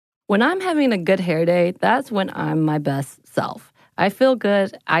When I'm having a good hair day, that's when I'm my best self. I feel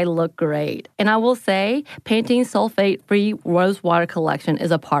good. I look great. And I will say, Pantene's sulfate-free rose water collection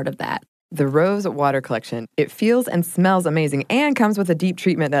is a part of that. The Rose Water Collection. It feels and smells amazing and comes with a deep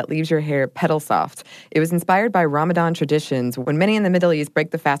treatment that leaves your hair petal soft. It was inspired by Ramadan traditions when many in the Middle East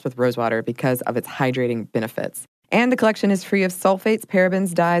break the fast with rose water because of its hydrating benefits. And the collection is free of sulfates,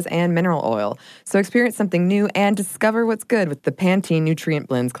 parabens, dyes, and mineral oil. So experience something new and discover what's good with the Pantene Nutrient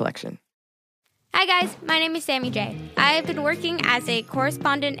Blends collection. Hi guys, my name is Sammy J. I have been working as a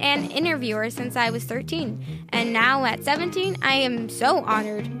correspondent and interviewer since I was 13. And now at 17, I am so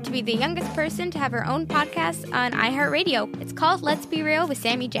honored to be the youngest person to have her own podcast on iHeartRadio. It's called Let's Be Real with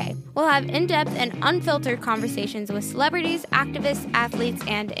Sammy J. We'll have in-depth and unfiltered conversations with celebrities, activists, athletes,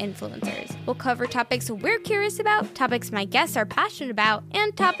 and influencers. We'll cover topics we're curious about, topics my guests are passionate about,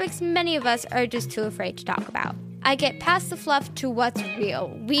 and topics many of us are just too afraid to talk about. I get past the fluff to what's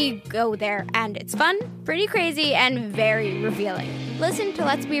real. We go there, and it's fun, pretty crazy, and very revealing. Listen to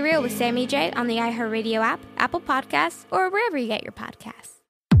Let's Be Real with Sammy J on the iHeartRadio app, Apple Podcasts, or wherever you get your podcasts.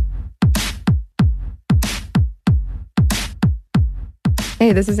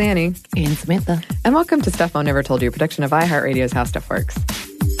 Hey, this is Annie. And Samantha. And welcome to Stuff Mom Never Told You, a production of iHeartRadio's How Stuff Works.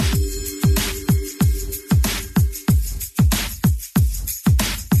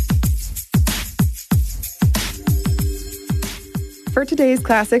 For today's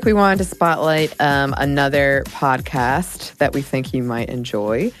classic, we wanted to spotlight another podcast that we think you might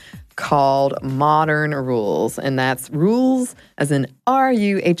enjoy called Modern Rules. And that's rules as in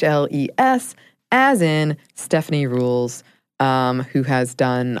R-U-H-L-E-S, as in Stephanie Rules, who has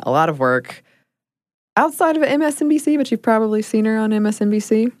done a lot of work outside of MSNBC, but you've probably seen her on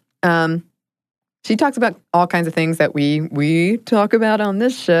MSNBC. She talks about all kinds of things that we talk about on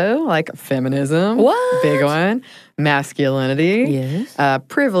this show, like feminism, What? Big one, masculinity, Yes.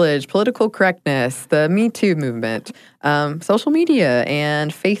 privilege, political correctness, the Me Too movement, social media,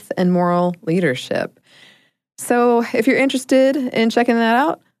 and faith and moral leadership. So if you're interested in checking that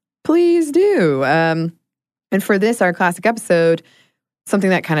out, please do. And for this, our classic episode,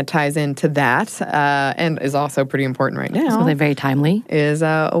 something that kind of ties into that and is also pretty important right now. Something very timely. Is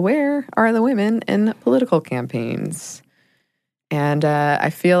where are the women in political campaigns? And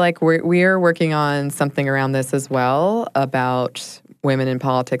I feel like we're working on something around this as well about women in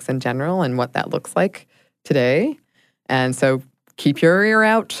politics in general and what that looks like today. And so keep your ear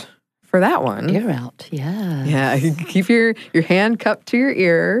out for that one. Ear out, yeah. Yeah, keep your hand cupped to your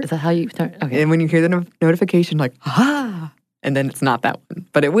ear. Is that how you start? Okay. And when you hear the notification, like, ah, and then it's not that one,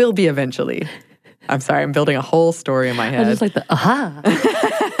 but it will be eventually. I'm sorry, I'm building a whole story in my head. I just like the aha.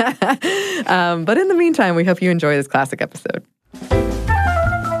 But in the meantime, we hope you enjoy this classic episode.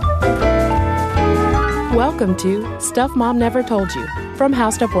 Welcome to Stuff Mom Never Told You from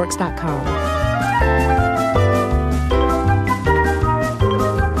HowStuffWorks.com.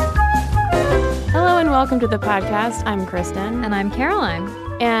 Hello and welcome to the podcast. I'm Kristen. And I'm Caroline.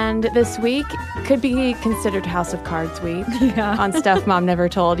 And this week could be considered House of Cards week on Stuff Mom Never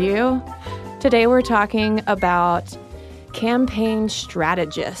Told You. Today we're talking about campaign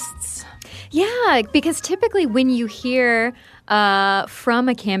strategists. Yeah, because typically when you hear from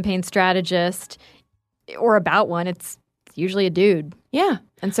a campaign strategist or about one, it's usually a dude. Yeah.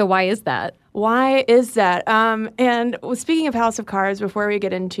 And so why is that? Why is that? And speaking of House of Cards, before we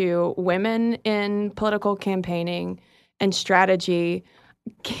get into women in political campaigning and strategy,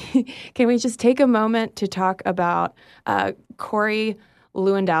 can we just take a moment to talk about Corey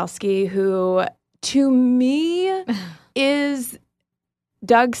Lewandowski, who to me is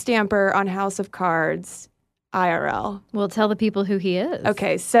Doug Stamper on House of Cards IRL. Well, tell the people who he is.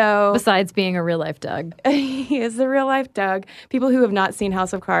 Okay, so Besides being a real-life Doug. he is the real-life Doug. People who have not seen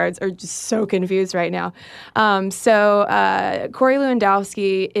House of Cards are just so confused right now. Corey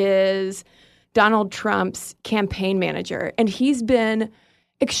Lewandowski is Donald Trump's campaign manager, and he's been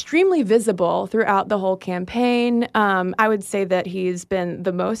extremely visible throughout the whole campaign. I would say that he's been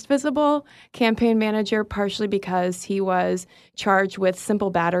the most visible campaign manager, partially because he was charged with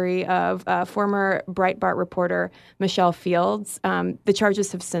simple battery of former Breitbart reporter Michelle Fields. The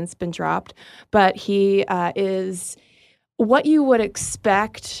charges have since been dropped, but he is what you would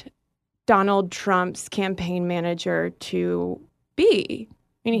expect Donald Trump's campaign manager to be.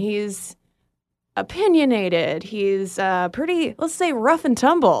 I mean, he's opinionated. He's pretty, let's say, rough and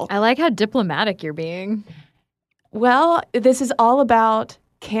tumble. I like how diplomatic you're being. Well, this is all about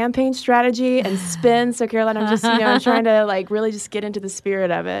campaign strategy and spin. So, Caroline, I'm just, I'm trying to really just get into the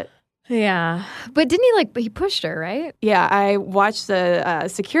spirit of it. Yeah. But didn't he, he pushed her, right? Yeah, I watched the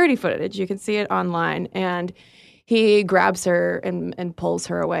security footage. You can see it online. And he grabs her and pulls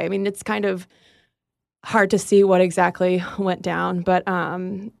her away. I mean, it's kind of hard to see what exactly went down, but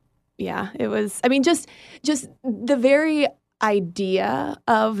yeah, it was. I mean, just the very idea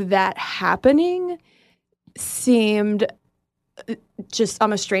of that happening seemed just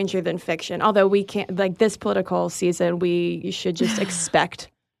almost stranger than fiction. Although we can't, like this political season, we should just expect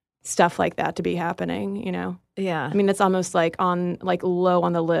stuff like that to be happening, you know? Yeah. I mean, it's almost like low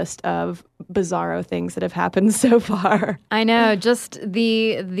on the list of bizarro things that have happened so far. I know. Just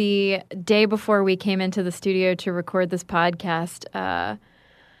the day before we came into the studio to record this podcast,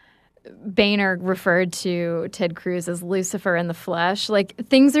 Boehner referred to Ted Cruz as Lucifer in the flesh. Like,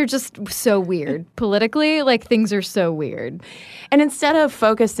 things are just so weird. Politically, like, things are so weird. And instead of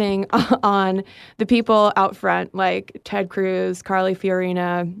focusing on the people out front, like Ted Cruz, Carly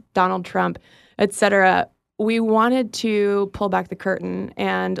Fiorina, Donald Trump, et cetera, we wanted to pull back the curtain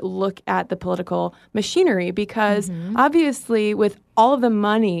and look at the political machinery because obviously with all of the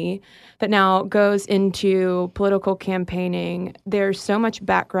money that now goes into political campaigning, there's so much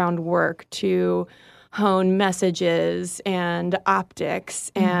background work to hone messages and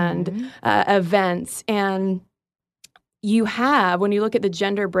optics and events. And you have, when you look at the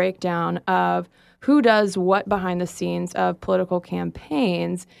gender breakdown of who does what behind the scenes of political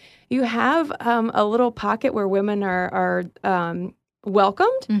campaigns, you have a little pocket where women are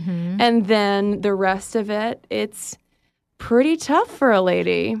welcomed, and then the rest of it, it's pretty tough for a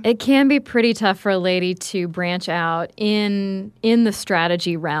lady. It can be pretty tough for a lady to branch out in the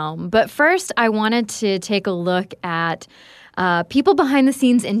strategy realm. But first, I wanted to take a look at people behind the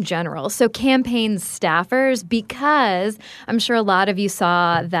scenes in general. So campaign staffers, because I'm sure a lot of you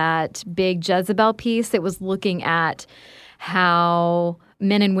saw that big Jezebel piece that was looking at how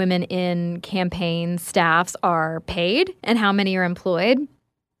men and women in campaign staffs are paid and how many are employed.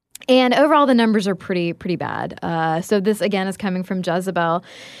 And overall, the numbers are pretty bad. So this, again, is coming from Jezebel.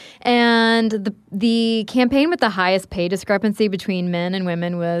 And the campaign with the highest pay discrepancy between men and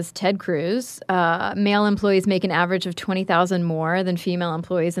women was Ted Cruz. Male employees make an average of $20,000 more than female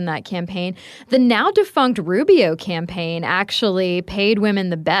employees in that campaign. The now defunct Rubio campaign actually paid women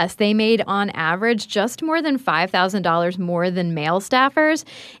the best. They made, on average, just more than $5,000 more than male staffers.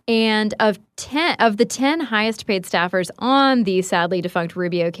 And of the 10 highest paid staffers on the sadly defunct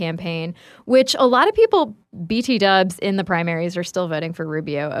Rubio campaign, which a lot of people, BT dubs in the primaries, are still voting for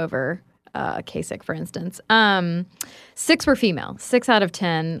Rubio over Kasich, for instance. 6 were female. 6 out of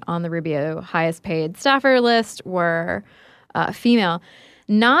 10 on the Rubio highest paid staffer list were female.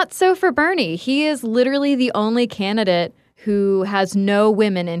 Not so for Bernie. He is literally the only candidate who has no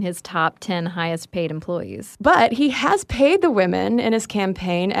women in his top 10 highest paid employees. But he has paid the women in his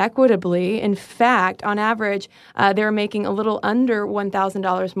campaign equitably. In fact, on average, they were making a little under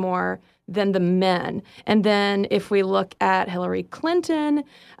 $1,000 more than the men. And then if we look at Hillary Clinton,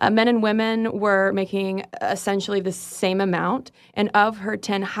 men and women were making essentially the same amount. And of her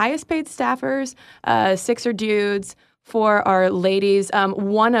 10 highest paid staffers, 6 are dudes, 4 are ladies,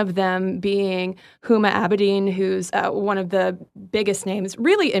 one of them being Huma Abedin, who's one of the biggest names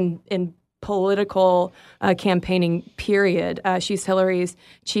really in political campaigning, period. She's Hillary's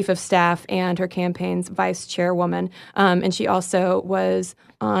chief of staff and her campaign's vice chairwoman. And she also was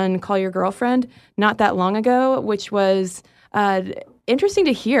on Call Your Girlfriend not that long ago, which was interesting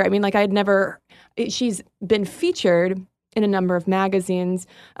to hear. I mean, like she's been featured in a number of magazines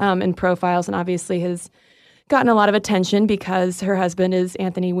and profiles, and obviously has gotten a lot of attention because her husband is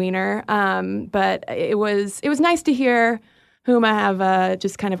Anthony Weiner. But it was nice to hear Huma have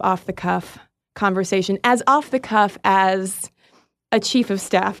just kind of off-the-cuff conversation, as off-the-cuff as a chief of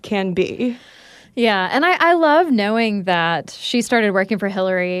staff can be. Yeah, and I love knowing that she started working for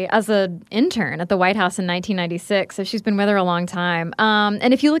Hillary as an intern at the White House in 1996, so she's been with her a long time.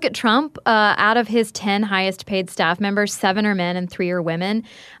 And if you look at Trump, out of his 10 highest paid staff members, 7 are men and 3 are women.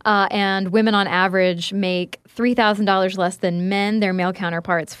 And women on average make $3,000 less than men, their male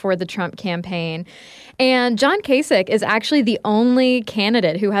counterparts, for the Trump campaign. And John Kasich is actually the only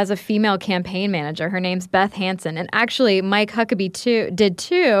candidate who has a female campaign manager. Her name's Beth Hansen. And actually, Mike Huckabee did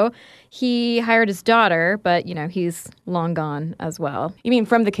too. He hired his daughter, but, he's long gone as well. You mean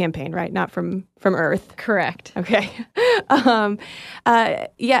from the campaign, right? Not from Earth? Correct. Okay. Yeah,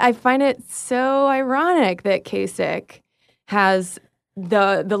 I find it so ironic that Kasich has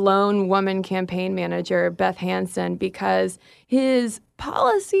the lone woman campaign manager, Beth Hansen, because his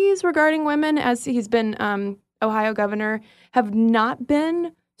policies regarding women, as he's been Ohio governor, have not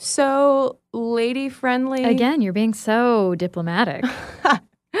been so lady-friendly. Again, you're being so diplomatic.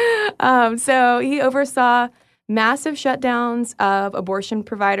 So he oversaw massive shutdowns of abortion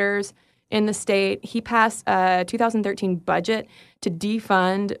providers in the state. He passed a 2013 budget to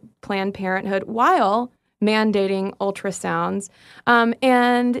defund Planned Parenthood while mandating ultrasounds.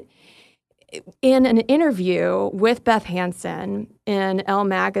 And in an interview with Beth Hansen in Elle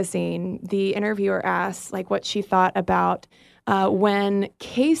magazine, the interviewer asked like what she thought about when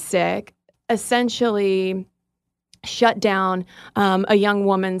Kasich essentially shut down a young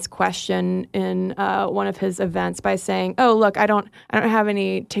woman's question in one of his events by saying, "Oh, look, I don't have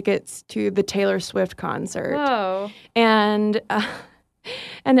any tickets to the Taylor Swift concert." Oh. And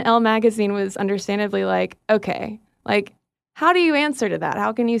Elle magazine was understandably like, "Okay, like, how do you answer to that?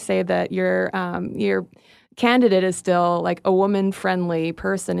 How can you say that your candidate is still like a woman-friendly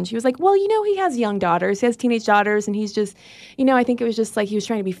person?" And she was like, "Well, he has young daughters. He has teenage daughters, and he's just, I think it was just like he was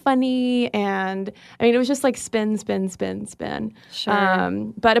trying to be funny." And I mean, it was just like spin.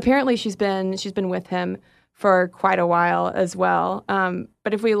 Sure. But apparently, she's been with him for quite a while as well.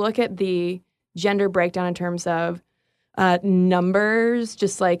 But if we look at the gender breakdown in terms of numbers,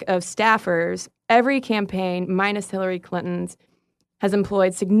 just like of staffers, every campaign, minus Hillary Clinton's, has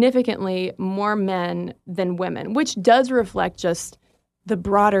employed significantly more men than women, which does reflect just the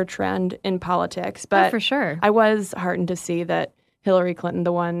broader trend in politics. But for sure. I was heartened to see that Hillary Clinton,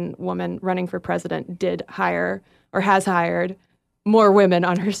 the one woman running for president, did hire or has hired more women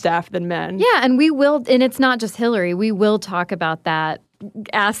on her staff than men. Yeah, and we will, and it's not just Hillary, we will talk about that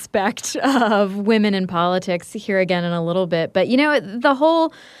aspect of women in politics here again in a little bit. But, the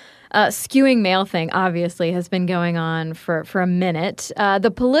whole skewing male thing obviously has been going on for a minute.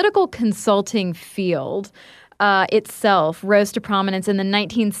 The political consulting field itself rose to prominence in the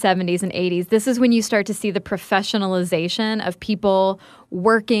 1970s and 80s. This is when you start to see the professionalization of people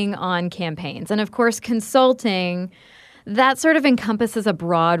working on campaigns. And of course, consulting, that sort of encompasses a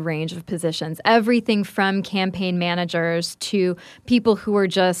broad range of positions, everything from campaign managers to people who are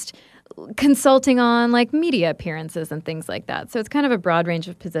just consulting on like media appearances and things like that. So it's kind of a broad range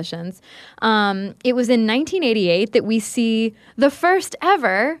of positions. It was in 1988 that we see the first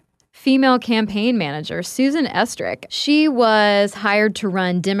ever female campaign manager, Susan Estrick. She was hired to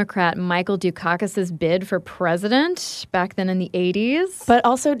run Democrat Michael Dukakis's bid for president back then in the 80s. But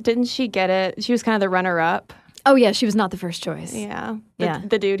also, didn't she get it? She was kind of the runner-up. Oh, yeah, she was not the first choice. Yeah. Yeah.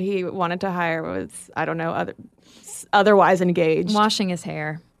 The dude he wanted to hire was, I don't know, otherwise engaged. Washing his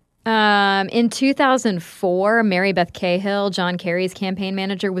hair. In 2004, Mary Beth Cahill, John Kerry's campaign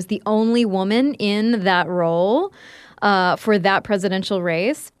manager, was the only woman in that role for that presidential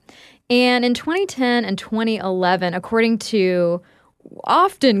race. And in 2010 and 2011, according to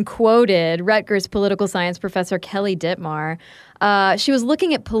often quoted Rutgers political science professor Kelly Dittmar, she was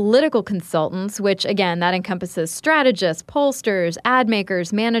looking at political consultants, which, again, that encompasses strategists, pollsters, ad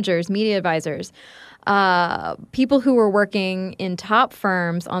makers, managers, media advisors, people who were working in top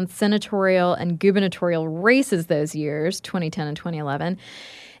firms on senatorial and gubernatorial races those years, 2010 and 2011.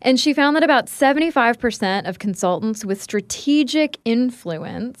 And she found that about 75% of consultants with strategic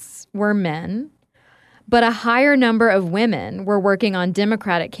influence were men, but a higher number of women were working on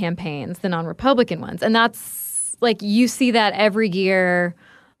Democratic campaigns than on Republican ones. And that's like you see that every year,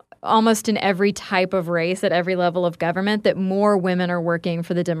 almost in every type of race at every level of government, that more women are working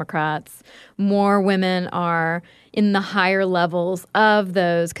for the Democrats. More women are in the higher levels of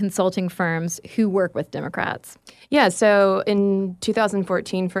those consulting firms who work with Democrats. Yeah, so in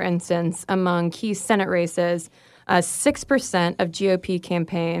 2014, for instance, among key Senate races, 6% of GOP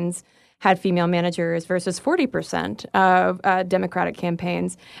campaigns had female managers versus 40% of Democratic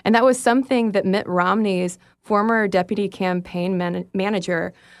campaigns. And that was something that Mitt Romney's former deputy campaign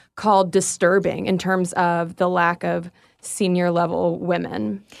manager called disturbing in terms of the lack of senior level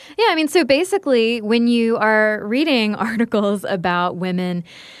women. Yeah, I mean, so basically when you are reading articles about women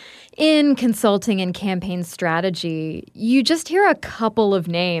in consulting and campaign strategy, you just hear a couple of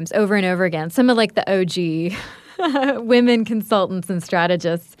names over and over again. Some of like the OG women consultants and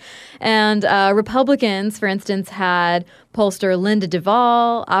strategists. And Republicans, for instance, had pollster Linda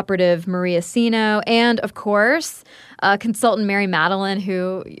Duvall, operative Maria Sino, and of course, consultant Mary Madeline,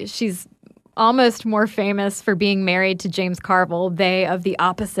 who she's almost more famous for being married to James Carville, they of the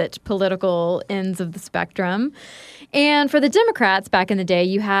opposite political ends of the spectrum. And for the Democrats back in the day,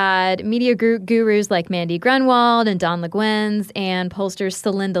 you had media gurus like Mandy Grunwald and Don LeGuenz and pollsters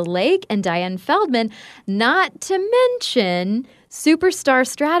Celinda Lake and Diane Feldman, not to mention superstar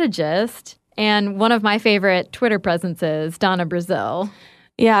strategist and one of my favorite Twitter presences, Donna Brazile.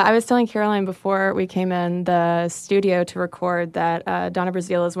 Yeah, I was telling Caroline before we came in the studio to record that Donna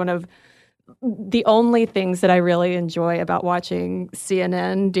Brazile is one of the only things that I really enjoy about watching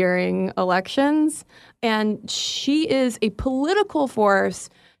CNN during elections. And she is a political force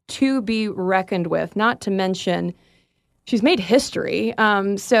to be reckoned with, not to mention she's made history.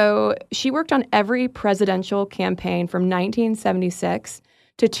 So she worked on every presidential campaign from 1976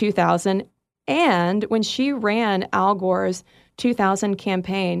 to 2000. And when she ran Al Gore's 2000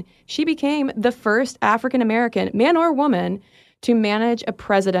 campaign, she became the first African-American, man or woman, to manage a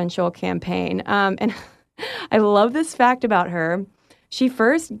presidential campaign. And I love this fact about her. She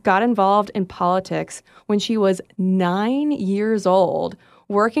first got involved in politics when she was 9 years old,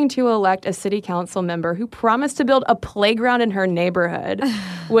 working to elect a city council member who promised to build a playground in her neighborhood,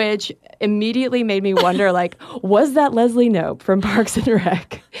 which immediately made me wonder, like, was that Leslie Knope from Parks and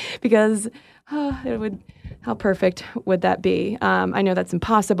Rec? Because how perfect would that be? I know that's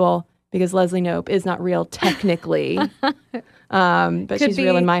impossible because Leslie Knope is not real technically, but she's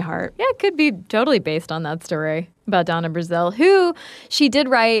real in my heart. Yeah, it could be totally based on that story about Donna Brazile, who she did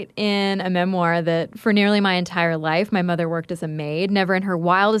write in a memoir that for nearly my entire life, my mother worked as a maid. Never in her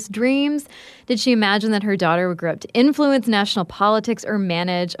wildest dreams did she imagine that her daughter would grow up to influence national politics or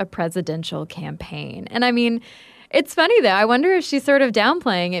manage a presidential campaign. And I mean, it's funny, though. I wonder if she's sort of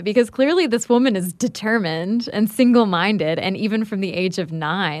downplaying it because clearly this woman is determined and single-minded, and even from the age of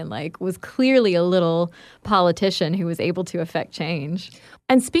 9, like, was clearly a little politician who was able to affect change.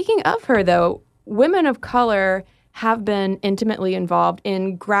 And speaking of her, though, women of color have been intimately involved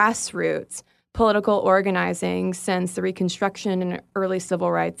in grassroots political organizing since the Reconstruction and early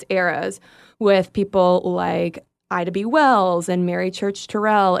civil rights eras, with people like Ida B. Wells and Mary Church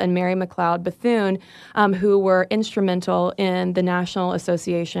Terrell and Mary McLeod Bethune, who were instrumental in the National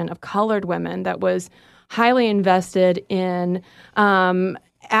Association of Colored Women that was highly invested in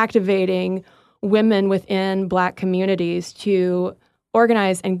activating women within Black communities to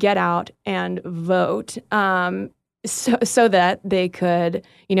organize and get out and vote so that they could,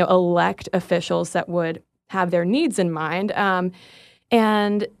 elect officials that would have their needs in mind.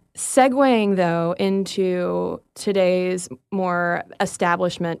 And segueing, though, into today's more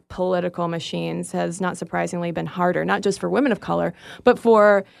establishment political machines has not surprisingly been harder, not just for women of color, but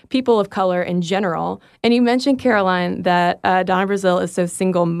for people of color in general. And you mentioned, Caroline, that Donna Brazile is so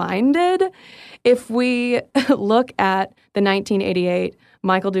single-minded. If we look at the 1988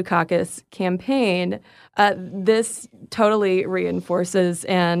 Michael Dukakis campaign, this totally reinforces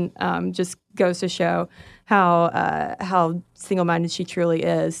and just goes to show how single-minded she truly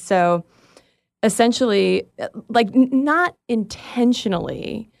is. So essentially, like, not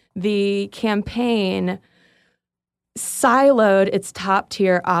intentionally, the campaign siloed its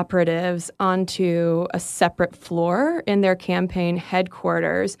top-tier operatives onto a separate floor in their campaign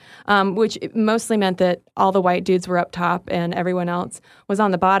headquarters, which mostly meant that all the white dudes were up top and everyone else was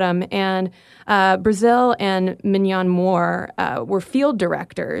on the bottom. And Brazile and Mignon Moore were field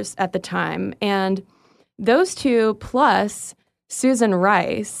directors at the time. And those two, plus Susan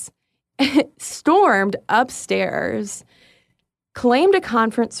Rice, stormed upstairs, claimed a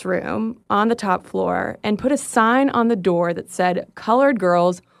conference room on the top floor, and put a sign on the door that said, "Colored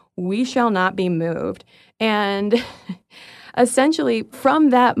girls, we shall not be moved." And essentially, from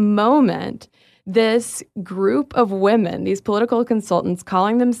that moment, this group of women, these political consultants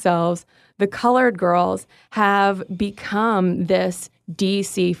calling themselves the Colored Girls, have become this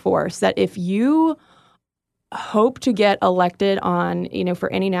DC force that if you hope to get elected on,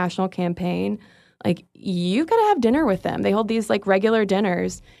 for any national campaign, like, you've got to have dinner with them. They hold these like regular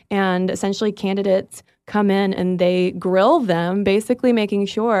dinners, and essentially candidates come in and they grill them, basically making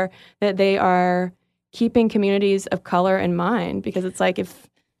sure that they are keeping communities of color in mind, because it's like, if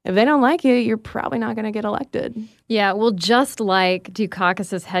they don't like you, you're probably not going to get elected. Yeah, well, just like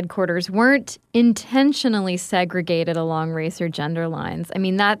Dukakis's headquarters weren't intentionally segregated along race or gender lines. I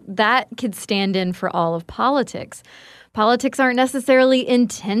mean, that could stand in for all of politics. Politics aren't necessarily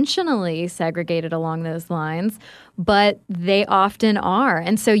intentionally segregated along those lines, but they often are.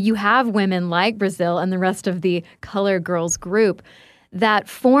 And so you have women like Brazile and the rest of the Colored Girls group that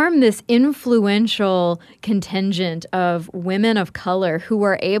form this influential contingent of women of color who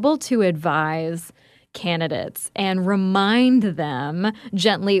are able to advise candidates and remind them,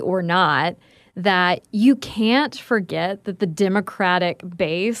 gently or not, that you can't forget that the Democratic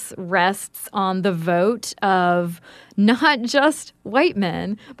base rests on the vote of not just white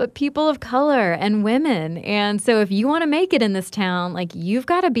men, but people of color and women. And so if you want to make it in this town, like, you've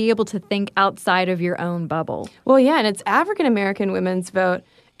got to be able to think outside of your own bubble. Well, yeah, and it's African-American women's vote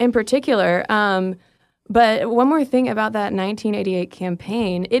in particular. But one more thing about that 1988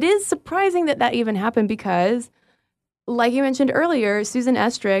 campaign, it is surprising that even happened because, like you mentioned earlier, Susan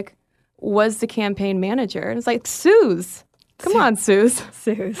Estrich was the campaign manager. And it's like, Suze, Come on, Suze.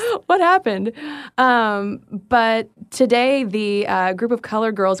 Suze. What happened? But today, the group of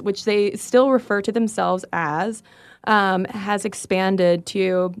colored girls, which they still refer to themselves as, has expanded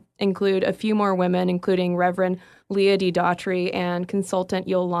to include a few more women, including Reverend Leah D. Daughtry and consultant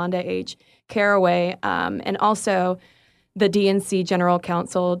Yolanda H. Caraway, and also the DNC General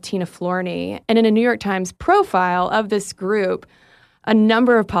Counsel Tina Flournoy. And in a New York Times profile of this group, a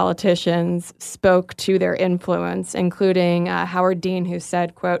number of politicians spoke to their influence, including Howard Dean, who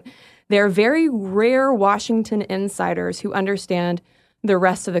said, quote, "They're very rare Washington insiders who understand the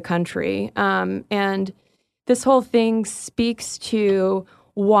rest of the country." And this whole thing speaks to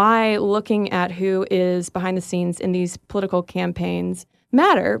why looking at who is behind the scenes in these political campaigns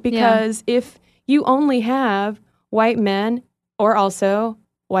matter. Because if you only have white men or also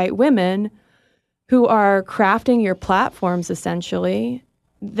white women who are crafting your platforms, essentially,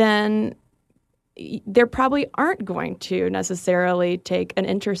 then there probably aren't going to necessarily take an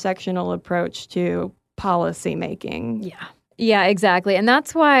intersectional approach to policy making. Yeah, exactly. And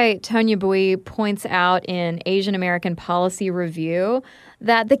that's why Tonya Bui points out in Asian American Policy Review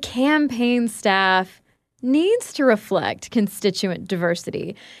that the campaign staff needs to reflect constituent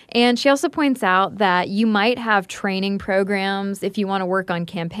diversity. And she also points out that you might have training programs if you want to work on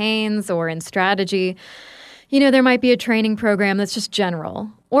campaigns or in strategy. You know, there might be a training program that's just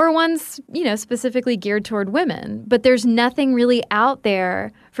general or one's, specifically geared toward women. But there's nothing really out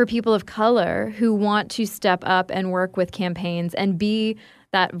there for people of color who want to step up and work with campaigns and be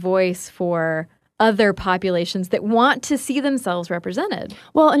that voice for other populations that want to see themselves represented.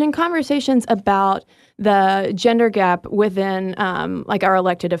 Well, and in conversations about the gender gap within our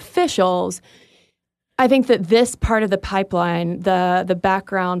elected officials, I think that this part of the pipeline, the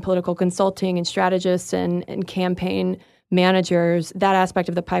background political consulting and strategists and campaign managers, that aspect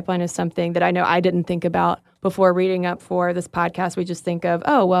of the pipeline is something that I know I didn't think about before reading up for this podcast. We just think of,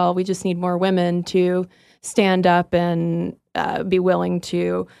 oh, well, we just need more women to stand up and be willing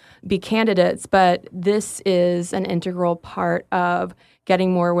to be candidates. But this is an integral part of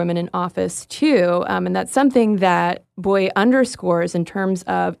getting more women in office, too. And that's something that Boy underscores in terms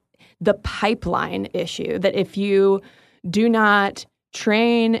of the pipeline issue, that if you do not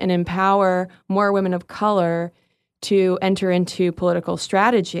train and empower more women of color to enter into political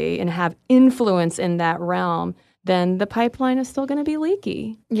strategy and have influence in that realm, then the pipeline is still going to be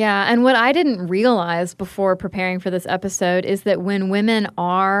leaky. Yeah, and what I didn't realize before preparing for this episode is that when women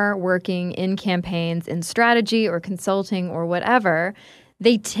are working in campaigns, in strategy or consulting or whatever,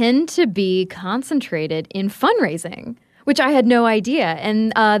 they tend to be concentrated in fundraising, which I had no idea.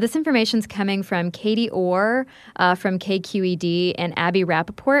 And this information's coming from Katie Orr from KQED and Abby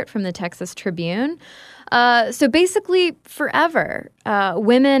Rappaport from the Texas Tribune. So basically, forever,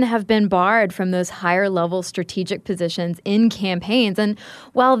 women have been barred from those higher level strategic positions in campaigns. And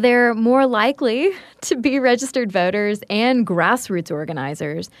while they're more likely to be registered voters and grassroots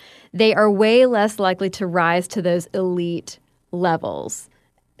organizers, they are way less likely to rise to those elite levels.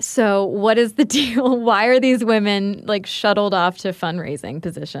 So what is the deal? Why are these women shuttled off to fundraising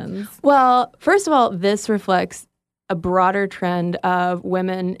positions? Well, first of all, this reflects a broader trend of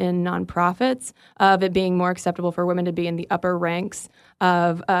women in nonprofits, of it being more acceptable for women to be in the upper ranks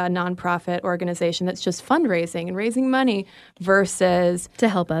of a nonprofit organization that's just fundraising and raising money versus to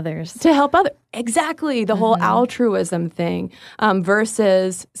help others. Exactly. The whole altruism thing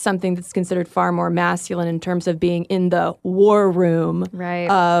versus something that's considered far more masculine in terms of being in the war room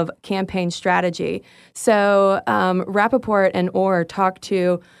of campaign strategy. So Rappaport and Orr talked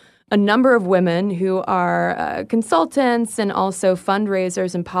to a number of women who are consultants and also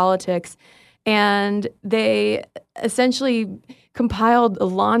fundraisers in politics, and they essentially compiled a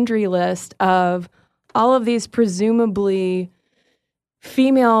laundry list of all of these presumably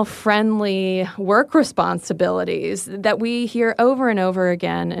female-friendly work responsibilities that we hear over and over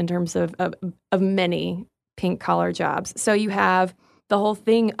again in terms of many pink-collar jobs. So you have the whole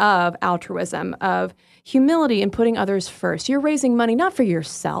thing of altruism, of humility and putting others first. You're raising money not for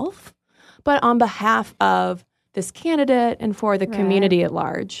yourself, but on behalf of this candidate and for the community at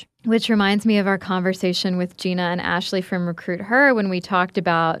large. Which reminds me of our conversation with Gina and Ashley from Recruit Her when we talked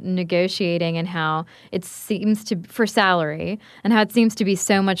about negotiating and how it seems to, for salary, and how it seems to be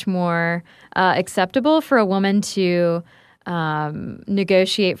so much more acceptable for a woman to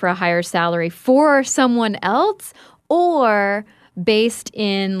negotiate for a higher salary for someone else or based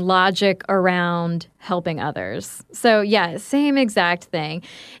in logic around helping others. So yeah, same exact thing.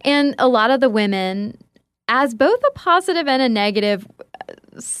 And a lot of the women, as both a positive and a negative,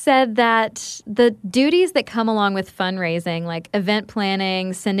 said that the duties that come along with fundraising, like event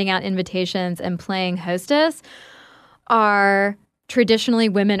planning, sending out invitations, and playing hostess, are traditionally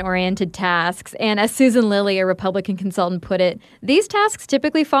women-oriented tasks. And as Susan Lilly, a Republican consultant, put it, these tasks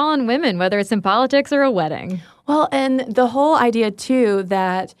typically fall on women, whether it's in politics or a wedding. Well, and the whole idea, too,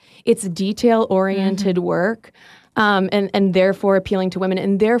 that it's detail-oriented work and therefore appealing to women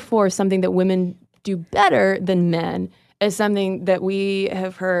and therefore something that women do better than men is something that we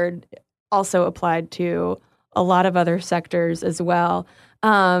have heard also applied to a lot of other sectors as well.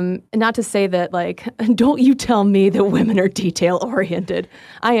 Not to say that, like, don't you tell me that women are detail-oriented.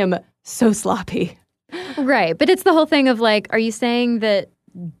 I am so sloppy. Right. But it's the whole thing of, like, are you saying that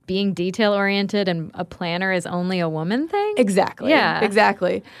being detail-oriented and a planner is only a woman thing? Exactly. Yeah.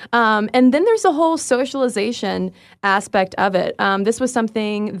 Exactly. And then there's a whole socialization aspect of it. This was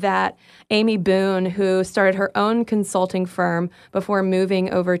something that Amy Boone, who started her own consulting firm before moving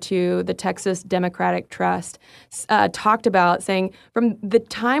over to the Texas Democratic Trust, talked about, saying from the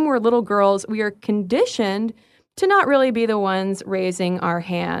time we're little girls, we are conditioned to not really be the ones raising our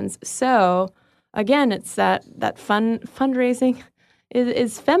hands. So, again, it's that fundraising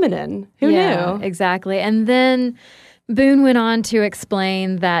is feminine. Who knew? Exactly. And then Boone went on to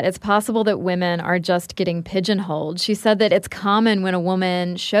explain that it's possible that women are just getting pigeonholed. She said that it's common when a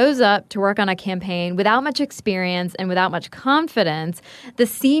woman shows up to work on a campaign without much experience and without much confidence, the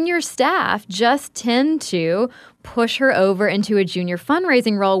senior staff just tend to push her over into a junior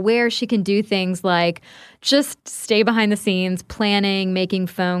fundraising role where she can do things like just stay behind the scenes, planning, making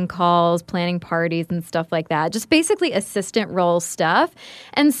phone calls, planning parties and stuff like that. Just basically assistant role stuff.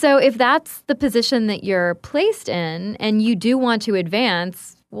 And so if that's the position that you're placed in and you do want to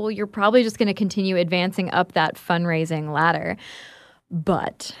advance, well, you're probably just going to continue advancing up that fundraising ladder.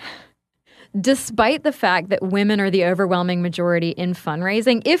 But despite the fact that women are the overwhelming majority in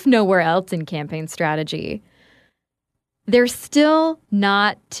fundraising, if nowhere else in campaign strategy, they're still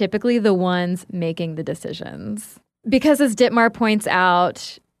not typically the ones making the decisions. Because as Dittmar points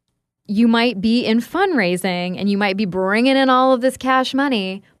out, you might be in fundraising and you might be bringing in all of this cash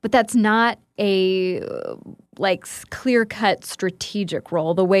money, but that's not a clear-cut strategic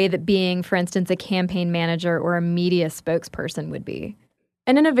role the way that being, for instance, a campaign manager or a media spokesperson would be.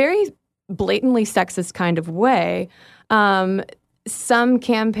 And in a very blatantly sexist kind of way, some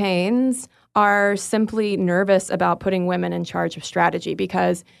campaigns are simply nervous about putting women in charge of strategy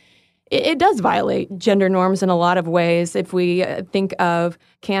because it does violate gender norms in a lot of ways if we think of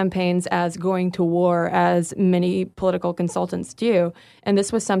campaigns as going to war, as many political consultants do. And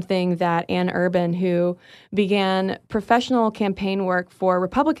this was something that Ann Urban, who began professional campaign work for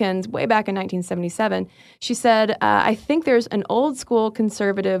Republicans way back in 1977, she said, I think there's an old school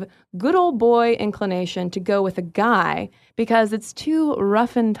conservative, good old boy inclination to go with a guy because it's too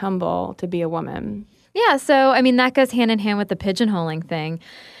rough and tumble to be a woman. Yeah, so, I mean, that goes hand in hand with the pigeonholing thing.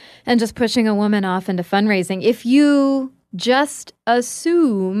 And just pushing a woman off into fundraising. If you just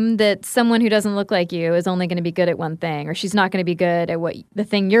assume that someone who doesn't look like you is only going to be good at one thing, or she's not going to be good at the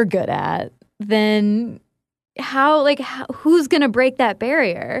thing you're good at, then who's going to break that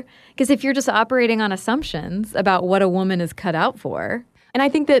barrier? Because if you're just operating on assumptions about what a woman is cut out for. And I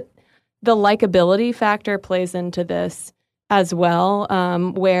think that the likability factor plays into this as well,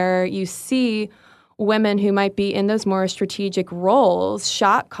 where you see women who might be in those more strategic roles,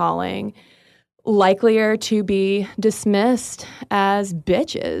 shot calling, likelier to be dismissed as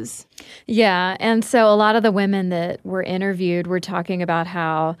bitches. Yeah. And so a lot of the women that were interviewed were talking about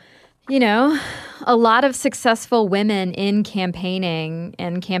how, you know, a lot of successful women in campaigning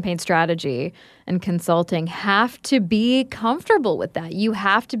and campaign strategy and consulting have to be comfortable with that. You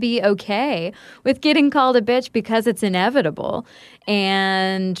have to be okay with getting called a bitch because it's inevitable.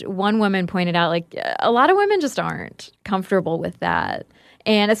 And one woman pointed out, like, a lot of women just aren't comfortable with that.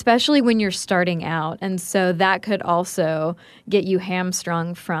 And especially when you're starting out. And so that could also get you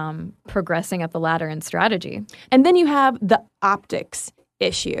hamstrung from progressing up the ladder in strategy. And then you have the optics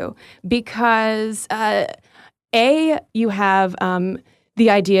issue because, you have the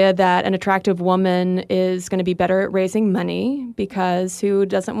idea that an attractive woman is going to be better at raising money because who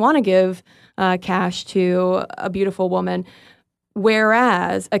doesn't want to give cash to a beautiful woman?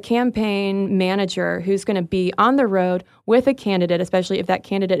 Whereas a campaign manager who's going to be on the road with a candidate, especially if that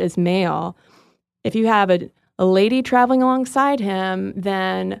candidate is male, if you have a lady traveling alongside him,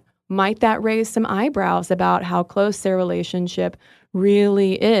 then might that raise some eyebrows about how close their relationship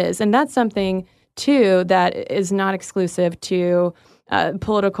really is? And that's something, too, that is not exclusive to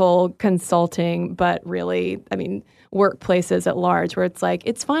political consulting, but really, I mean, workplaces at large, where it's like,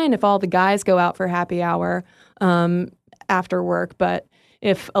 it's fine if all the guys go out for happy hour after work, but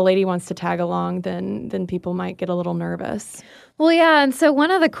if a lady wants to tag along, then people might get a little nervous. Well, yeah, and so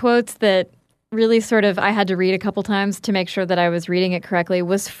one of the quotes that really sort of I had to read a couple times to make sure that I was reading it correctly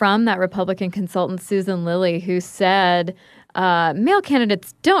was from that Republican consultant, Susan Lilly, who said male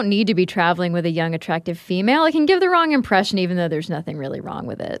candidates don't need to be traveling with a young, attractive female. It can give the wrong impression, even though there's nothing really wrong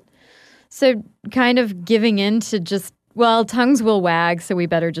with it. So kind of giving in to just, well, tongues will wag, so we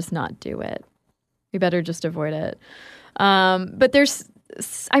better just not do it. We better just avoid it. But there's,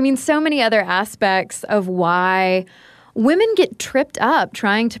 so many other aspects of why women get tripped up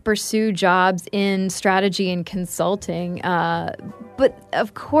trying to pursue jobs in strategy and consulting. But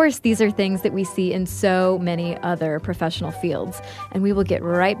of course, these are things that we see in so many other professional fields. And we will get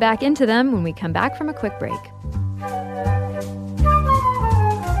right back into them when we come back from a quick break.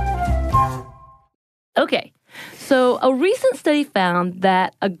 Okay, so a recent study found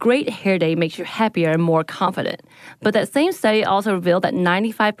that a great hair day makes you happier and more confident. But that same study also revealed that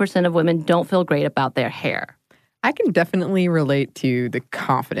 95% of women don't feel great about their hair. I can definitely relate to the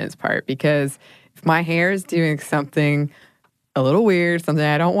confidence part because if my hair is doing something a little weird, something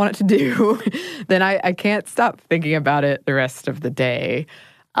I don't want it to do, then I can't stop thinking about it the rest of the day.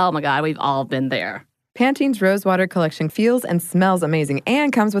 Oh my God, we've all been there. Pantene's Rosewater collection feels and smells amazing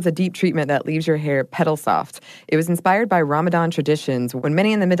and comes with a deep treatment that leaves your hair petal soft. It was inspired by Ramadan traditions when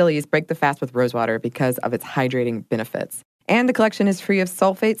many in the Middle East break the fast with rosewater because of its hydrating benefits. And the collection is free of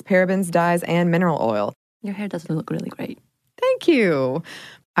sulfates, parabens, dyes, and mineral oil. Your hair does look really great. Thank you.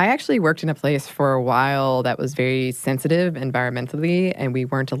 I actually worked in a place for a while that was very sensitive environmentally, and we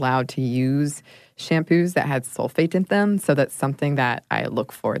weren't allowed to use shampoos that had sulfate in them, so that's something that I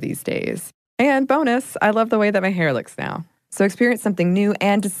look for these days. And bonus, I love the way that my hair looks now. So experience something new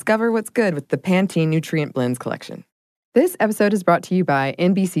and discover what's good with the Pantene Nutrient Blends collection. This episode is brought to you by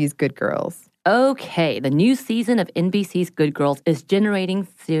NBC's Good Girls. Okay, the new season of NBC's Good Girls is generating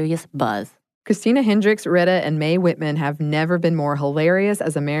serious buzz. Christina Hendricks, Retta, and Mae Whitman have never been more hilarious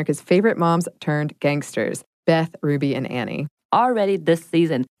as America's favorite moms turned gangsters, Beth, Ruby, and Annie. Already this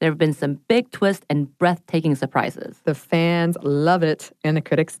season, there have been some big twists and breathtaking surprises. The fans love it, and the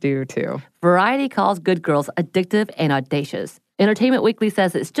critics do too. Variety calls Good Girls addictive and audacious. Entertainment Weekly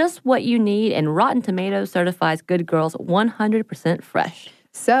says it's just what you need, and Rotten Tomatoes certifies Good Girls 100% fresh.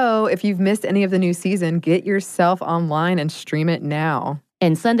 So, if you've missed any of the new season, get yourself online and stream it now.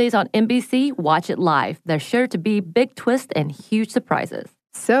 And Sundays on NBC, watch it live. There's sure to be big twists and huge surprises.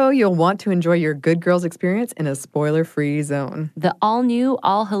 So you'll want to enjoy your Good Girls experience in a spoiler-free zone. The all-new,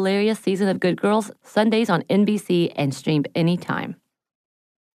 all-hilarious season of Good Girls, Sundays on NBC and streamed anytime.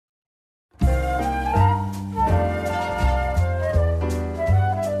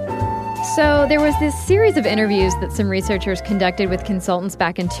 So there was this series of interviews that some researchers conducted with consultants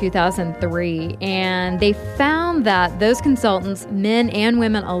back in 2003, and they found that those consultants, men and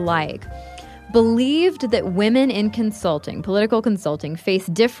women alike, believed that women in consulting, political consulting, face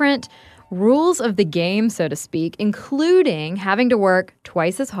different rules of the game, so to speak, including having to work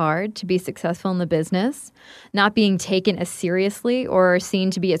twice as hard to be successful in the business, not being taken as seriously or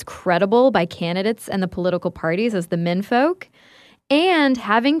seen to be as credible by candidates and the political parties as the menfolk, and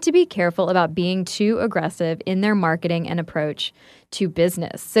having to be careful about being too aggressive in their marketing and approach to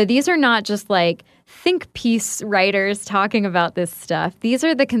business. So these are not just like think piece writers talking about this stuff. These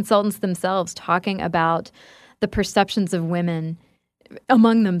are the consultants themselves talking about the perceptions of women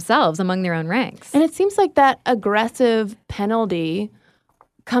among themselves, among their own ranks. And it seems like that aggressive penalty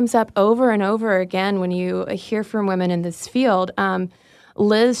comes up over and over again when you hear from women in this field.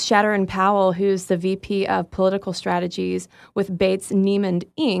 Liz Shatterin-Powell, who's the VP of Political Strategies with Bates Niemand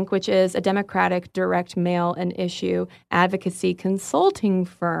Inc., which is a Democratic direct mail and issue advocacy consulting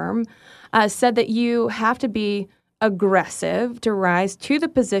firm, said that you have to be aggressive to rise to the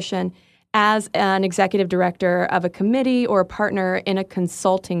position as an executive director of a committee or a partner in a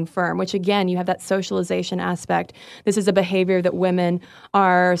consulting firm, which again, you have that socialization aspect. This is a behavior that women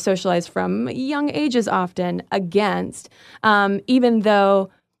are socialized from young ages often against, even though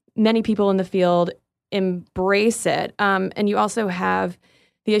many people in the field embrace it. And you also have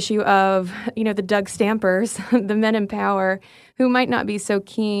the issue of, the Doug Stampers, the men in power, who might not be so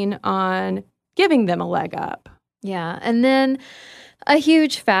keen on giving them a leg up. Yeah, and then a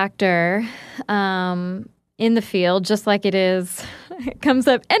huge factor in the field, just like it comes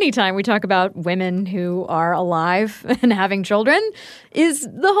up anytime we talk about women who are alive and having children, is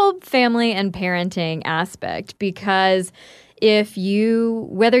the whole family and parenting aspect. Because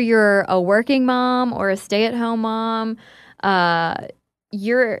whether you're a working mom or a stay-at-home mom,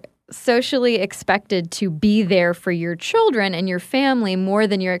 you're socially expected to be there for your children and your family more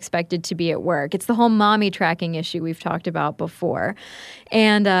than you're expected to be at work. It's the whole mommy tracking issue we've talked about before.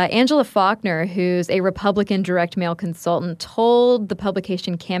 And Angela Faulkner, who's a Republican direct mail consultant, told the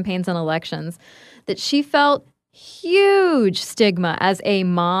publication Campaigns and Elections that she felt huge stigma as a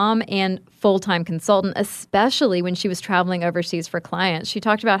mom and full-time consultant, especially when she was traveling overseas for clients. She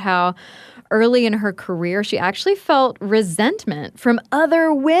talked about how early in her career, she actually felt resentment from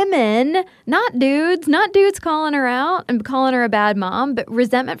other women, not dudes calling her out and calling her a bad mom, but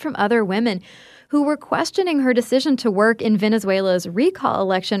resentment from other women who were questioning her decision to work in Venezuela's recall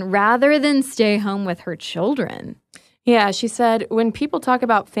election rather than stay home with her children. Yeah, she said, when people talk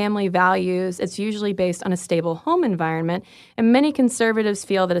about family values, it's usually based on a stable home environment, and many conservatives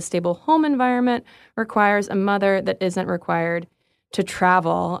feel that a stable home environment requires a mother that isn't required to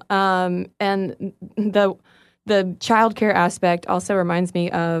travel. And the childcare aspect also reminds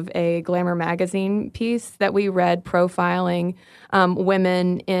me of a Glamour magazine piece that we read profiling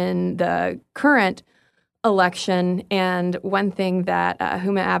women in the current election. And one thing that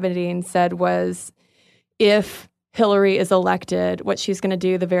Huma Abedin said was, if Hillary is elected, what she's going to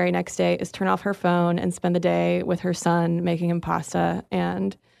do the very next day is turn off her phone and spend the day with her son, making him pasta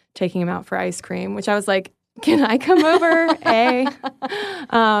and taking him out for ice cream, which I was like, can I come over?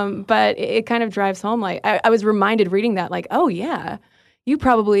 But it kind of drives home. Like I was reminded reading that, like, oh yeah, you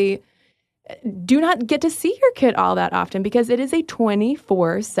probably do not get to see your kid all that often because it is a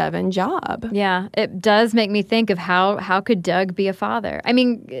 24/7 job. Yeah, it does make me think of how could Doug be a father? I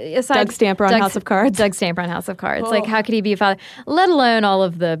mean, aside Doug Stamper on House of Cards. Doug Stamper on House of Cards. Like, how could he be a father? Let alone all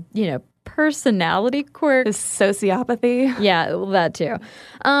of the, personality quirks. His sociopathy. Yeah, well, that too.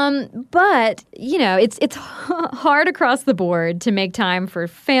 But, it's hard across the board to make time for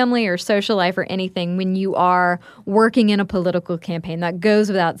family or social life or anything when you are working in a political campaign. That goes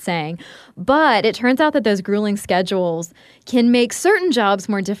without saying. But it turns out that those grueling schedules can make certain jobs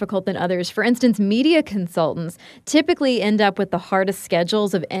more difficult than others. For instance, media consultants typically end up with the hardest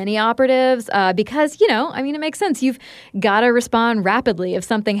schedules of any operatives because, it makes sense. You've got to respond rapidly if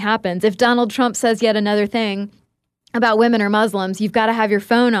something happens. If Donald Trump says yet another thing about women or Muslims, you've got to have your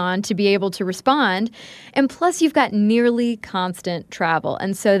phone on to be able to respond. And plus, you've got nearly constant travel.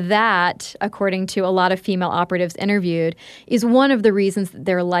 And so that, according to a lot of female operatives interviewed, is one of the reasons that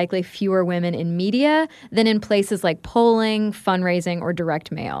there are likely fewer women in media than in places like polling, fundraising, or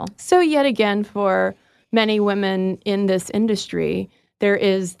direct mail. So yet again, for many women in this industry, there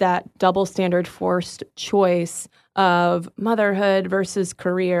is that double standard forced choice of motherhood versus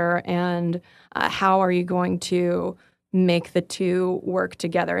career, and how are you going to make the two work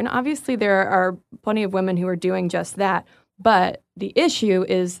together? And obviously there are plenty of women who are doing just that. But the issue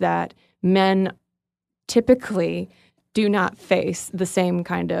is that men typically do not face the same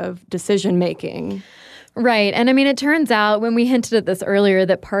kind of decision making. Right. And it turns out when we hinted at this earlier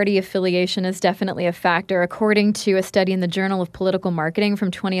that party affiliation is definitely a factor. According to a study in the Journal of Political Marketing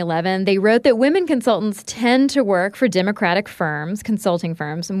from 2011, they wrote that women consultants tend to work for Democratic firms, consulting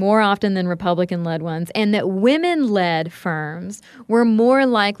firms, more often than Republican-led ones, and that women-led firms were more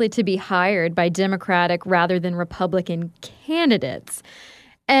likely to be hired by Democratic rather than Republican candidates.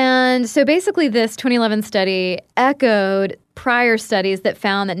 And so basically this 2011 study echoed prior studies that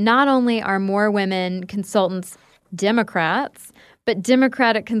found that not only are more women consultants Democrats, but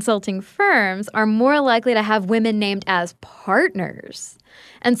Democratic consulting firms are more likely to have women named as partners.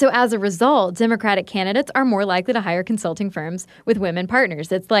 And so as a result, Democratic candidates are more likely to hire consulting firms with women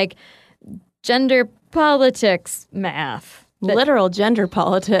partners. It's like gender politics math. Literal gender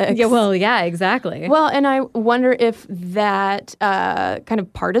politics. Yeah, well, yeah, exactly. Well, and I wonder if that kind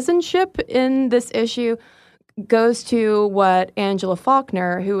of partisanship in this issue goes to what Angela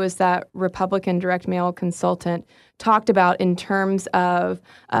Faulkner, who was that Republican direct mail consultant, talked about in terms of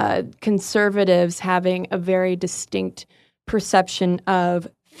conservatives having a very distinct perception of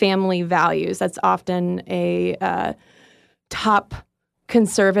family values. That's often a top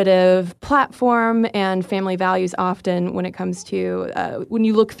conservative platform, and family values often, when it comes to when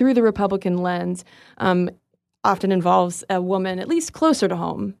you look through the Republican lens, often involves a woman at least closer to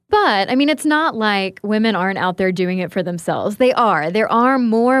home. But, it's not like women aren't out there doing it for themselves. They are. There are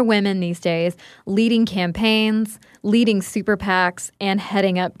more women these days leading campaigns, leading super PACs, and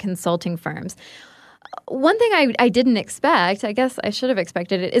heading up consulting firms. One thing I didn't expect, I guess I should have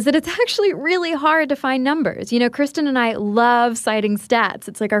expected it, is that it's actually really hard to find numbers. Kristen and I love citing stats.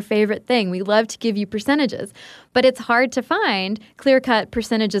 It's like our favorite thing. We love to give you percentages. But it's hard to find clear-cut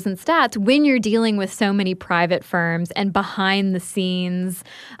percentages and stats when you're dealing with so many private firms and behind-the-scenes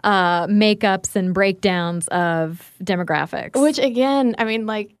makeups and breakdowns of demographics. Which, again,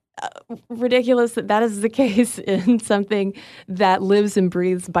 ridiculous that is the case in something that lives and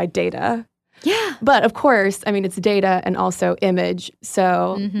breathes by data. Yeah. But of course, I mean, it's data and also image.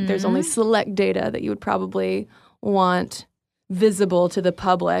 So there's only select data that you would probably want visible to the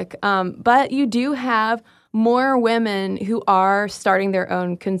public. But you do have more women who are starting their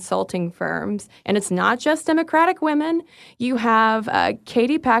own consulting firms. And it's not just Democratic women. You have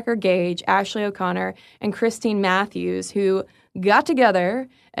Katie Packer Gage, Ashley O'Connor, and Christine Matthews, who got together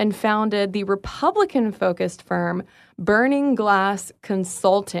and founded the Republican-focused firm Burning Glass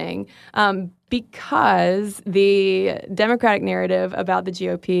Consulting, because the Democratic narrative about the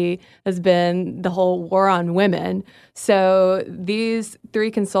GOP has been the whole war on women. So these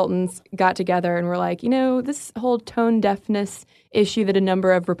three consultants got together and were like, this whole tone deafness issue that a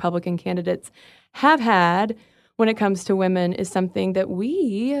number of Republican candidates have had when it comes to women is something that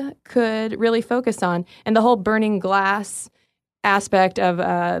we could really focus on. And the whole burning glass aspect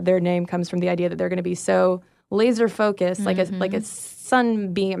of their name comes from the idea that they're going to be so laser focused, like a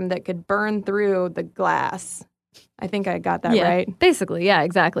sunbeam that could burn through the glass. I think I got that right. Basically, yeah,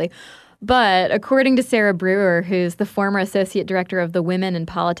 exactly. But according to Sarah Brewer, who's the former associate director of the Women in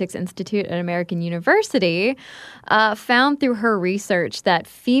Politics Institute at American University, found through her research that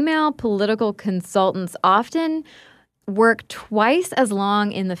female political consultants often work twice as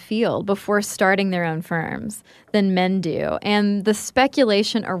long in the field before starting their own firms than men do. And the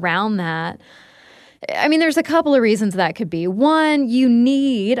speculation around that, I mean, there's a couple of reasons that could be. One, you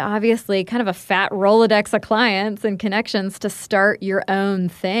need, obviously, kind of a fat Rolodex of clients and connections to start your own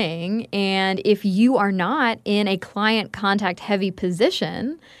thing. And if you are not in a client contact heavy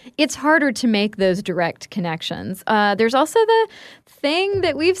position, it's harder to make those direct connections. There's also the thing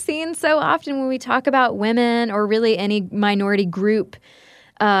that we've seen so often when we talk about women or really any minority group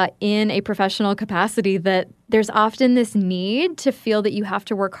in a professional capacity, that there's often this need to feel that you have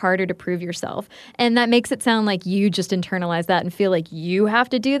to work harder to prove yourself. And that makes it sound like you just internalize that and feel like you have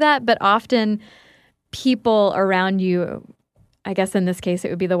to do that. But often people around you, I guess in this case it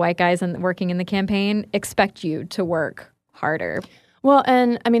would be the white guys working in the campaign, expect you to work harder. Well,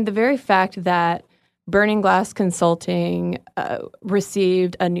 and I mean, the very fact that Burning Glass Consulting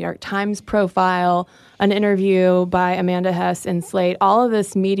received a New York Times profile, an interview by Amanda Hess in Slate, all of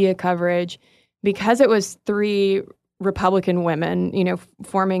this media coverage, because it was three Republican women,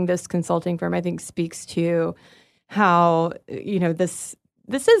 forming this consulting firm, I think speaks to how,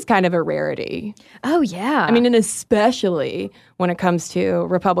 this is kind of a rarity. Oh, yeah. I mean, and especially when it comes to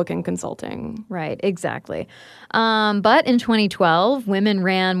Republican consulting. Right, exactly. But in 2012, women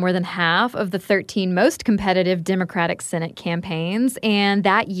ran more than half of the 13 most competitive Democratic Senate campaigns. And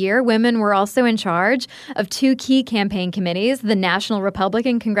that year, women were also in charge of two key campaign committees, the National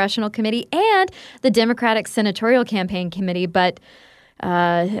Republican Congressional Committee and the Democratic Senatorial Campaign Committee. But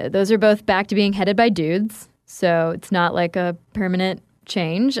those are both back to being headed by dudes. So it's not like a permanent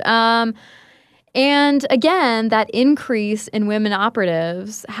change. And again, that increase in women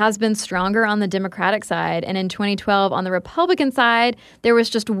operatives has been stronger on the Democratic side. And in 2012, on the Republican side, there was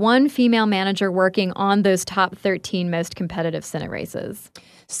just one female manager working on those top 13 most competitive Senate races.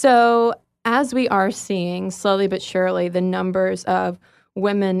 So as we are seeing slowly but surely the numbers of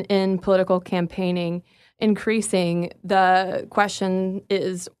women in political campaigning increasing, the question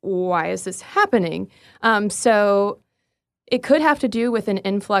is, why is this happening? So it could have to do with an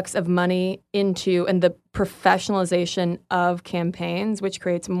influx of money into and the professionalization of campaigns, which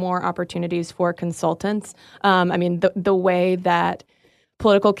creates more opportunities for consultants. I mean, the way that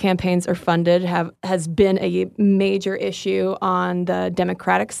political campaigns are funded has been a major issue on the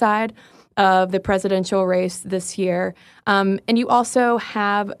Democratic side of the presidential race this year. And you also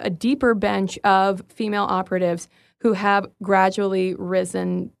have a deeper bench of female operatives who have gradually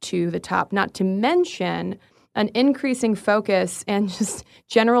risen to the top, not to mention an increasing focus and just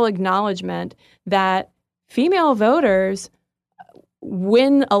general acknowledgement that female voters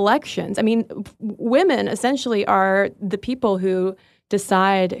win elections. I mean, women essentially are the people who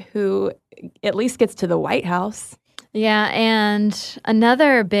decide who at least gets to the White House. Yeah, and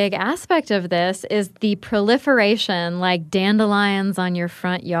another big aspect of this is the proliferation, like dandelions on your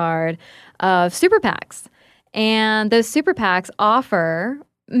front yard, of super PACs. And those super PACs offer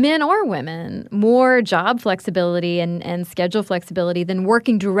men or women more job flexibility and schedule flexibility than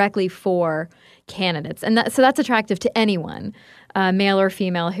working directly for candidates. And so that's attractive to anyone, male or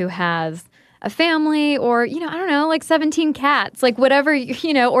female, who has a family or, I don't know, like 17 cats, like whatever,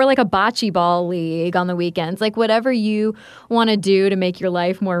 or like a bocce ball league on the weekends, like whatever you want to do to make your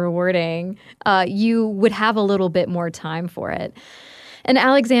life more rewarding, you would have a little bit more time for it. And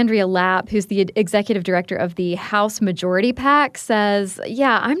Alexandria Lapp, who's the executive director of the House Majority PAC, says,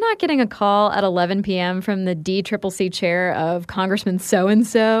 yeah, I'm not getting a call at 11 p.m. from the DCCC chair of Congressman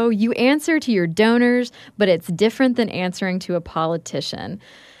so-and-so. You answer to your donors, but it's different than answering to a politician.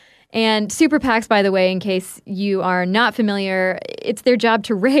 And super PACs, by the way, in case you are not familiar, it's their job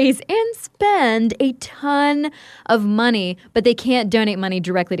to raise and spend a ton of money, but they can't donate money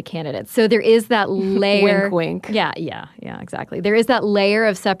directly to candidates. So there is that layer. Wink, wink. Yeah, exactly. There is that layer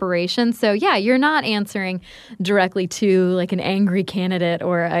of separation. So yeah, you're not answering directly to like an angry candidate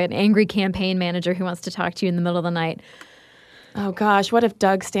or an angry campaign manager who wants to talk to you in the middle of the night. Oh, gosh, what if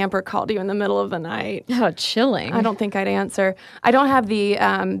Doug Stamper called you in the middle of the night? Oh, chilling. I don't think I'd answer. I don't have the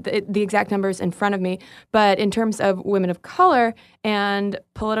exact numbers in front of me, but in terms of women of color and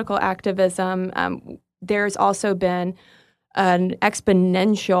political activism, there's also been an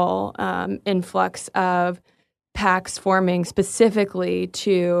exponential influx of PACs forming specifically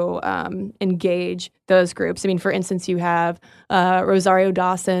to engage those groups. I mean, for instance, you have Rosario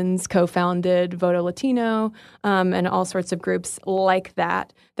Dawson's co-founded Voto Latino and all sorts of groups like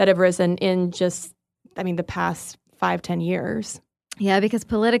that have risen in just, the past 5-10 years. Yeah, because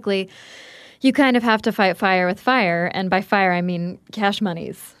politically, you kind of have to fight fire with fire. And by fire, I mean cash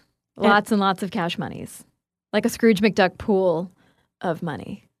monies. Lots and lots of cash monies. Like a Scrooge McDuck pool of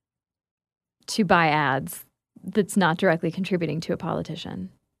money to buy ads that's not directly contributing to a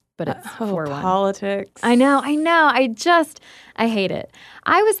politician, but it's for one. Politics. I know. I hate it.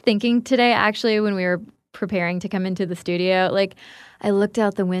 I was thinking today, actually, when we were preparing to come into the studio, like I looked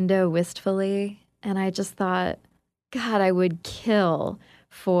out the window wistfully and I just thought, God, I would kill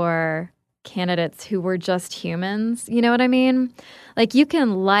for candidates who were just humans. You know what I mean? Like you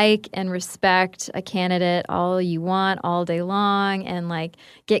can like and respect a candidate all you want all day long and like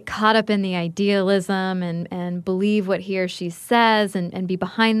get caught up in the idealism and believe what he or she says and be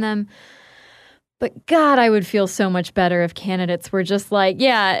behind them. But God, I would feel so much better if candidates were just like,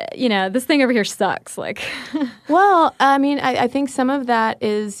 yeah, this thing over here sucks. Like, well, I think some of that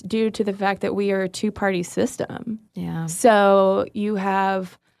is due to the fact that we are a two-party system. Yeah. So you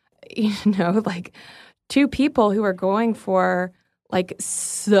have like two people who are going for like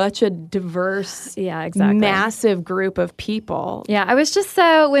such a diverse, massive group of people. Yeah, I was just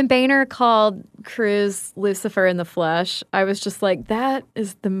when Boehner called Cruz Lucifer in the flesh, I was just like, that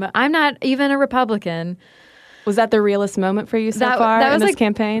is I'm not even a Republican. Was that the realest moment for you so far in this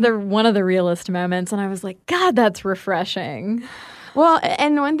campaign? One of the realest moments, and I was like, God, that's refreshing. Well,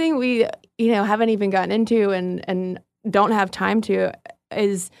 and one thing we haven't even gotten into and don't have time to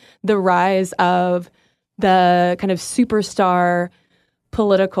is the rise of the kind of superstar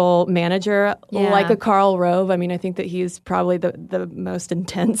political manager like a Karl Rove. I mean, I think that he's probably the most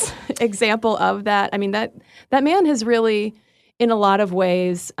intense example of that. I mean, that man has really, in a lot of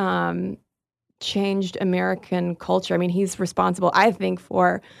ways, changed American culture. I mean, he's responsible, I think,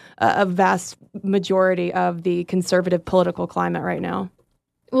 for a vast majority of the conservative political climate right now.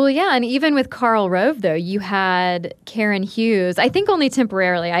 Well, yeah, and even with Karl Rove, though, you had Karen Hughes, I think only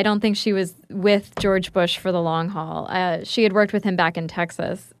temporarily. I don't think she was with George Bush for the long haul. She had worked with him back in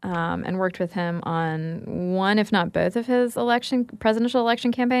Texas and worked with him on one, if not both of his presidential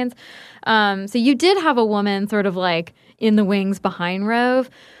election campaigns. So you did have a woman sort of like in the wings behind Rove.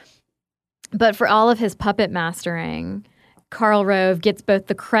 But for all of his puppet mastering, Karl Rove gets both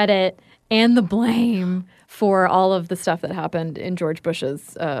the credit and the blame for all of the stuff that happened in George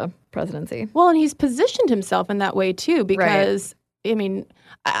Bush's presidency. Well, and he's positioned himself in that way, too, because, I mean,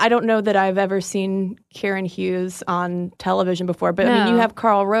 I don't know that I've ever seen Karen Hughes on television before, but, I mean, you have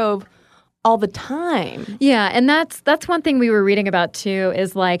Karl Rove all the time. Yeah, and that's one thing we were reading about, too,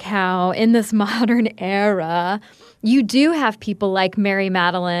 is like how in this modern era, you do have people like Mary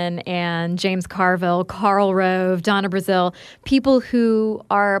Matalin and James Carville, Karl Rove, Donna Brazile, people who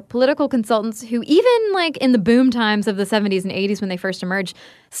are political consultants who even like in the boom times of the 70s and 80s when they first emerged,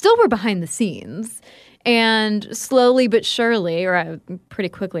 still were behind the scenes. And slowly but surely, or pretty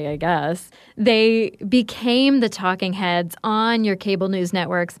quickly, I guess, they became the talking heads on your cable news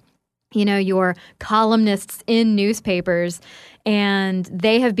networks, your columnists in newspapers, and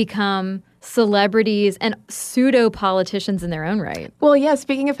they have become celebrities and pseudo-politicians in their own right. Well, yeah,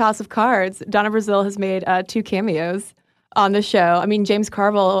 speaking of House of Cards, Donna Brazile has made 2 cameos on the show. I mean, James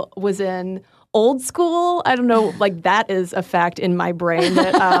Carville was in Old School. I don't know, like that is a fact in my brain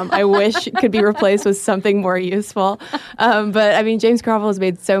that I wish could be replaced with something more useful. But I mean, James Carville has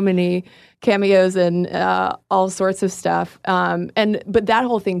made so many cameos and all sorts of stuff. But that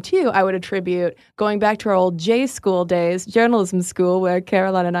whole thing, too, I would attribute going back to our old J school days, journalism school, where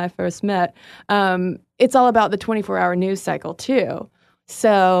Caroline and I first met. It's all about the 24-hour news cycle, too.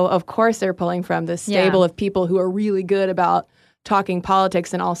 So, of course, they're pulling from this stable Yeah. of people who are really good about talking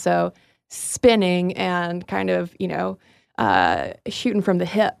politics and also spinning and kind of, shooting from the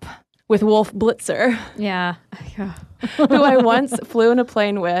hip with Wolf Blitzer, Yeah. who I once flew in a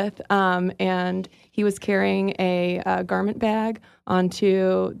plane with, and he was carrying a garment bag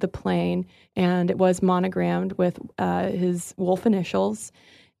onto the plane, and it was monogrammed with his wolf initials.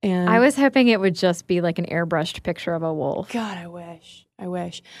 And I was hoping it would just be like an airbrushed picture of a wolf. God, I wish.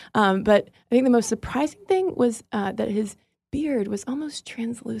 But I think the most surprising thing was that his beard was almost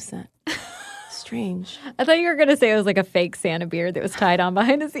translucent. Strange. I thought you were going to say it was like a fake Santa beard that was tied on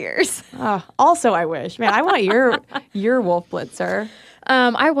behind his ears. Also, I wish. Man, I want your Wolf Blitzer.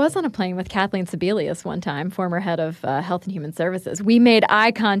 I was on a plane with Kathleen Sebelius one time, former head of Health and Human Services. We made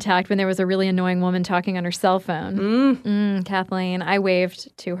eye contact when there was a really annoying woman talking on her cell phone. Kathleen, I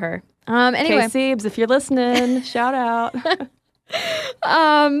waved to her. Anyway, K-Siebes, if you're listening, shout out.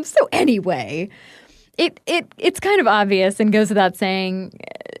 So anyway, it's kind of obvious and goes without saying,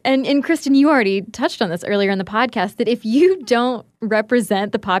 and Kristen, you already touched on this earlier in the podcast, that if you don't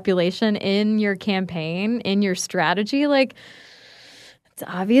represent the population in your campaign, in your strategy, like, it's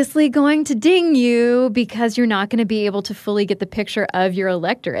obviously going to ding you because you're not going to be able to fully get the picture of your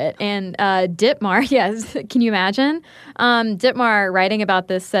electorate. And Dittmar, yes, can you imagine? Dittmar, writing about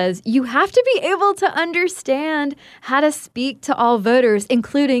this, says, you have to be able to understand how to speak to all voters,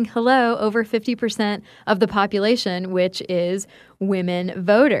 including, over 50% of the population, which is women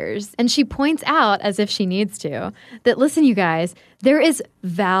voters. And she points out, as if she needs to, that, listen, you guys, there is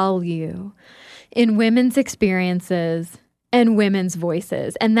value in women's experiences and women's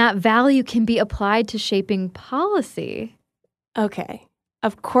voices. And that value can be applied to shaping policy. Okay.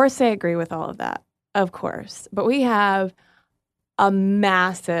 Of course I agree with all of that. Of course. But we have a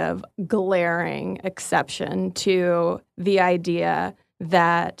massive, glaring exception to the idea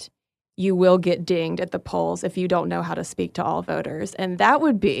that you will get dinged at the polls if you don't know how to speak to all voters. And that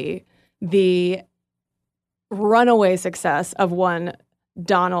would be the runaway success of one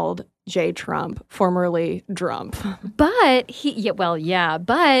Donald J. Trump, formerly Drump. But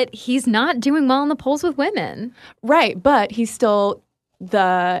but he's not doing well in the polls with women. Right, but he's still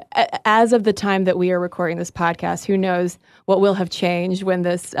as of the time that we are recording this podcast, who knows what will have changed when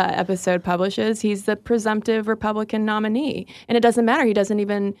this episode publishes. He's the presumptive Republican nominee, and it doesn't matter. He doesn't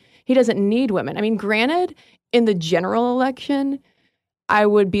need women. I mean, granted, in the general election, I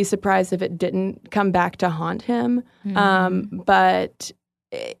would be surprised if it didn't come back to haunt him. But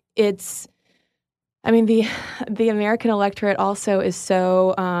it's, I mean, the American electorate also is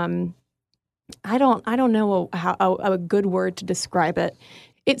so, I don't know how a good word to describe it.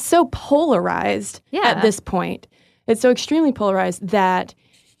 It's so polarized at this point. It's so extremely polarized that,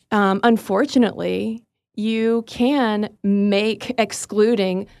 unfortunately, you can make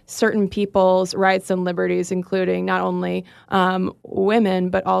excluding certain people's rights and liberties, including not only women,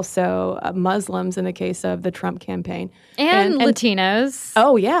 but also Muslims in the case of the Trump campaign. And Latinos.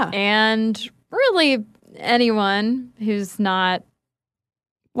 Oh, yeah. And really anyone who's not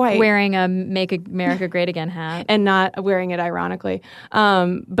white, wearing a Make America Great Again hat. And not wearing it ironically.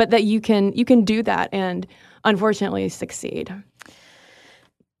 But that you can do that and unfortunately succeed.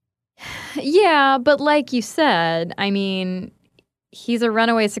 Yeah, but like you said, I mean, he's a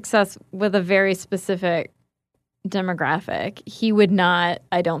runaway success with a very specific demographic. He would not,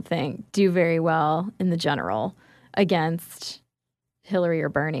 I don't think, do very well in the general against Hillary or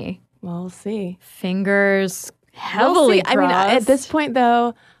Bernie. Well, we'll see. Fingers heavily crossed. I mean, at this point,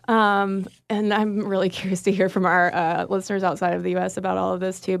 though, and I'm really curious to hear from our listeners outside of the U.S. about all of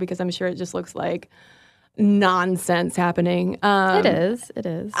this, too, because I'm sure it just looks like nonsense happening. It is.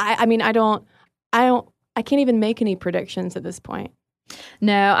 I mean, I can't even make any predictions at this point.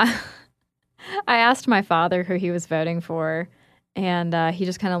 No, I asked my father who he was voting for, and he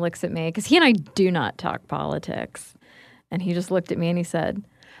just kind of looks at me because he and I do not talk politics. And he just looked at me and he said,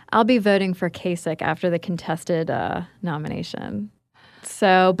 I'll be voting for Kasich after the contested nomination.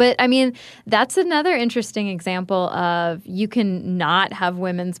 So, but I mean, that's another interesting example of you can not have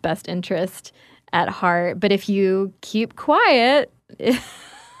women's best interest at heart, but if you keep quiet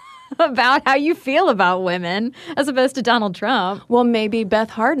about how you feel about women, as opposed to Donald Trump. Well, maybe Beth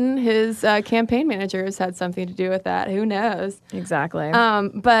Hardin, his campaign manager, has had something to do with that. Who knows? Exactly.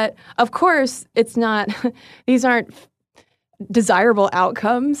 But of course, it's not, these aren't desirable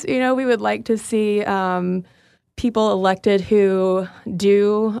outcomes. You know, we would like to see people elected who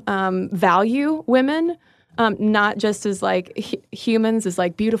do value women. Not just as like humans, as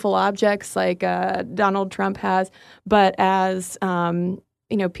like beautiful objects like Donald Trump has, but as,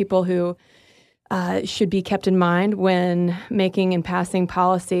 people who should be kept in mind when making and passing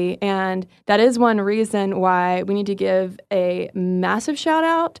policy. And that is one reason why we need to give a massive shout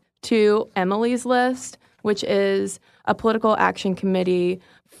out to Emily's List, which is a political action committee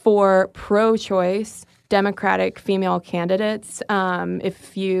for pro-choice Democratic female candidates.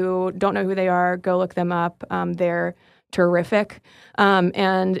 If you don't know who they are, go look them up. They're terrific.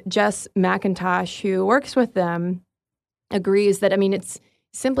 And Jess McIntosh, who works with them, agrees that, it's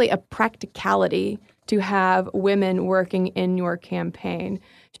simply a practicality to have women working in your campaign.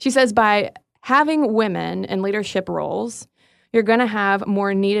 She says by having women in leadership roles, you're going to have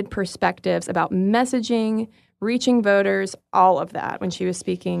more needed perspectives about messaging, reaching voters, all of that, when she was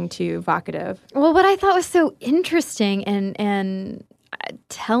speaking to Vocative. Well, what I thought was so interesting and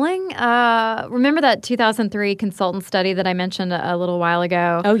telling, remember that 2003 consultant study that I mentioned a little while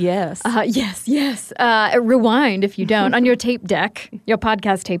ago? Oh, yes. Yes. Rewind if you don't. On your tape deck, your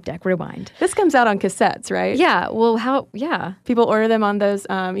podcast tape deck, rewind. This comes out on cassettes, right? Yeah. Well, yeah. People order them on those,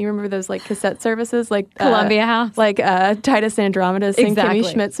 you remember those like cassette services? Like Columbia House? Like Titus Andromedus and Exactly.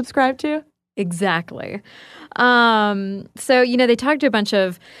 Kimmy Schmidt subscribe to? Exactly. So, they talked to a bunch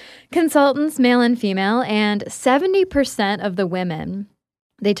of consultants, male and female, and 70% of the women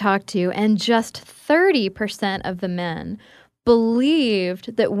they talked to and just 30% of the men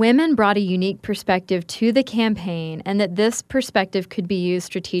believed that women brought a unique perspective to the campaign and that this perspective could be used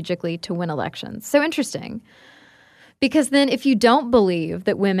strategically to win elections. So interesting. Because then if you don't believe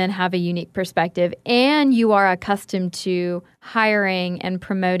that women have a unique perspective and you are accustomed to hiring and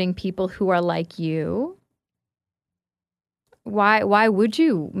promoting people who are like you, why would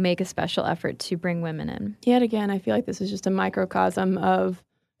you make a special effort to bring women in? Yet again, I feel like this is just a microcosm of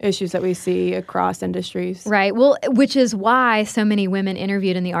issues that we see across industries. Right. Well, which is why so many women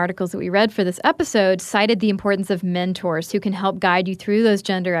interviewed in the articles that we read for this episode cited the importance of mentors who can help guide you through those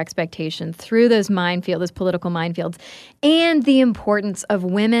gender expectations, through those those political minefields, and the importance of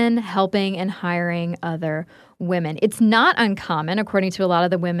women helping and hiring other women. It's not uncommon, according to a lot of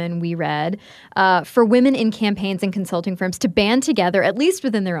the women we read, for women in campaigns and consulting firms to band together, at least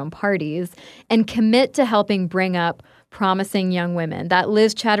within their own parties, and commit to helping bring up promising young women. That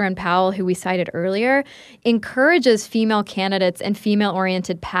Liz Chatteron-Powell, who we cited earlier, encourages female candidates and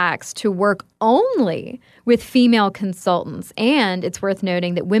female-oriented PACs to work only with female consultants. And it's worth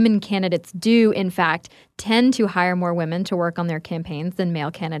noting that women candidates do, in fact, tend to hire more women to work on their campaigns than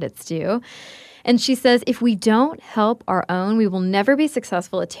male candidates do. And she says, if we don't help our own, we will never be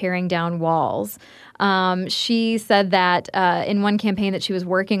successful at tearing down walls. She said that in one campaign that she was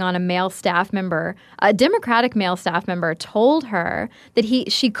working on, a male staff member, a Democratic male staff member, told her that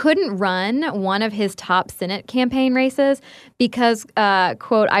she couldn't run one of his top Senate campaign races because,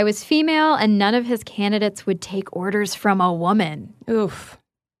 quote, I was female and none of his candidates would take orders from a woman. Oof.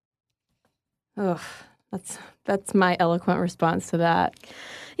 That's my eloquent response to that.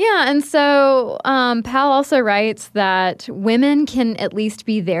 Yeah, and so Powell also writes that women can at least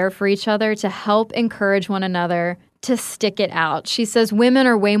be there for each other to help encourage one another to stick it out. She says women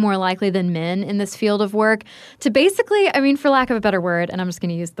are way more likely than men in this field of work to basically, for lack of a better word, and I'm just going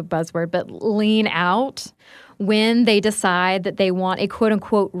to use the buzzword, but lean out when they decide that they want a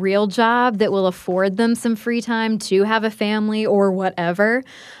quote-unquote real job that will afford them some free time to have a family or whatever.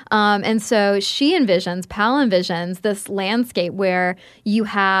 And so Powell envisions this landscape where you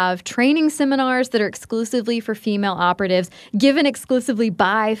have training seminars that are exclusively for female operatives, given exclusively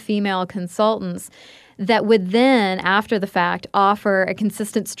by female consultants, that would then, after the fact, offer a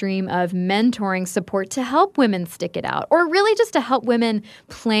consistent stream of mentoring support to help women stick it out, or really just to help women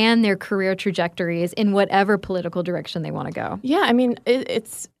plan their career trajectories in whatever political direction they want to go. Yeah,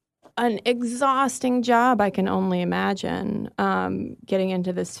 it's an exhausting job, I can only imagine, getting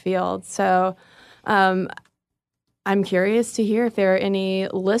into this field. So I'm curious to hear if there are any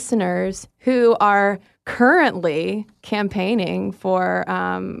listeners who are currently campaigning for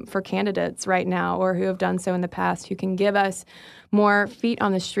candidates right now, or who have done so in the past, who can give us more feet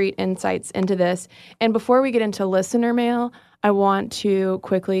on the street insights into this. And before we get into listener mail, I want to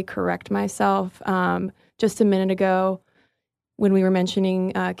quickly correct myself. Just a minute ago, when we were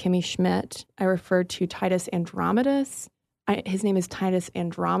mentioning Kimmy Schmidt, I referred to Titus Andromedus. His name is Titus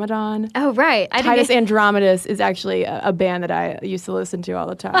Andromedon. Oh, right. Titus Andromedus is actually a band that I used to listen to all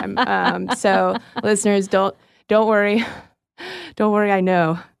the time. So listeners, don't worry. Don't worry. I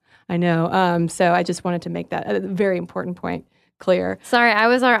know. So I just wanted to make that a very important point clear. Sorry, I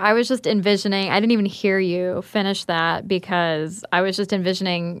was just envisioning. I didn't even hear you finish that because I was just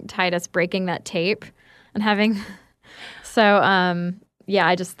envisioning Titus breaking that tape and having. So yeah,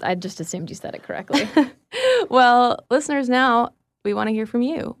 I just assumed you said it correctly. Well, listeners, now we want to hear from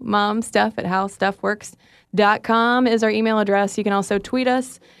you. momstuff@howstuffworks.com is our email address. You can also tweet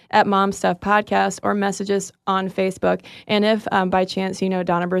us at momstuffpodcast or message us on Facebook. And if by chance you know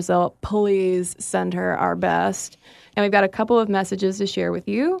Donna Brazil, please send her our best. And we've got a couple of messages to share with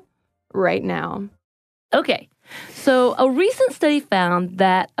you right now. Okay, so a recent study found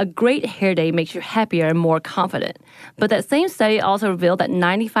that a great hair day makes you happier and more confident. But that same study also revealed that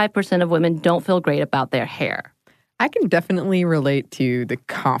 95% of women don't feel great about their hair. I can definitely relate to the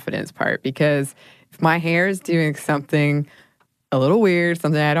confidence part because if my hair is doing something a little weird,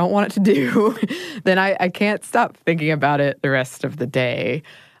 something I don't want it to do, then I can't stop thinking about it the rest of the day.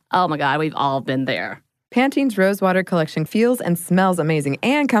 Oh my God, we've all been there. Pantene's Rosewater collection feels and smells amazing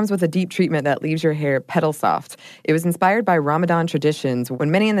and comes with a deep treatment that leaves your hair petal soft. It was inspired by Ramadan traditions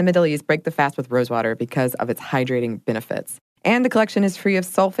when many in the Middle East break the fast with rosewater because of its hydrating benefits. And the collection is free of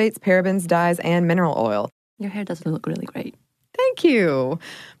sulfates, parabens, dyes, and mineral oil. Your hair does look really great. Thank you.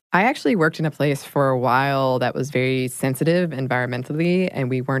 I actually worked in a place for a while that was very sensitive environmentally, and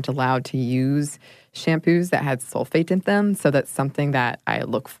we weren't allowed to use shampoos that had sulfate in them, so that's something that I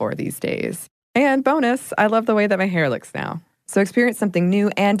look for these days. And bonus, I love the way that my hair looks now. So experience something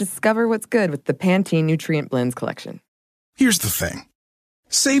new and discover what's good with the Pantene Nutrient Blends collection. Here's the thing.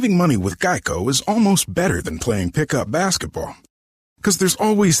 Saving money with Geico is almost better than playing pickup basketball. Because there's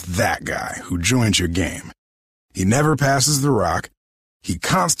always that guy who joins your game. He never passes the rock, he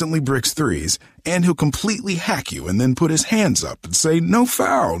constantly bricks threes, and he'll completely hack you and then put his hands up and say, "No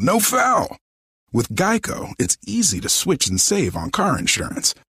foul, no foul." With Geico, it's easy to switch and save on car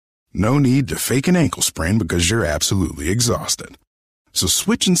insurance. No need to fake an ankle sprain because you're absolutely exhausted. So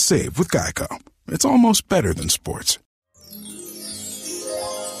switch and save with Geico. It's almost better than sports.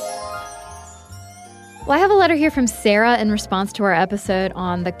 Well, I have a letter here from Sarah in response to our episode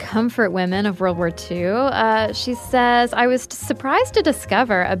on the comfort women of World War II. She says, I was surprised to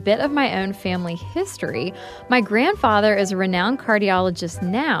discover a bit of my own family history. My grandfather is a renowned cardiologist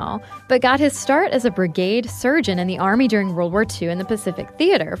now, but got his start as a brigade surgeon in the Army during World War II in the Pacific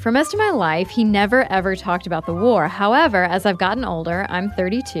Theater. For most of my life, he never ever talked about the war. However, as I've gotten older, I'm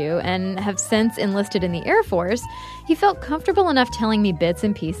 32 and have since enlisted in the Air Force, he felt comfortable enough telling me bits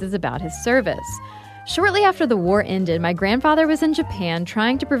and pieces about his service. Shortly after the war ended, my grandfather was in Japan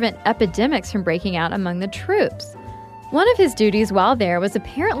trying to prevent epidemics from breaking out among the troops. One of his duties while there was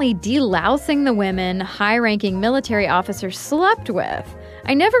apparently delousing the women high-ranking military officers slept with.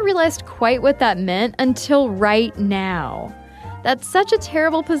 I never realized quite what that meant until right now. That's such a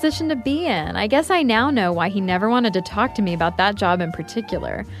terrible position to be in. I guess I now know why he never wanted to talk to me about that job in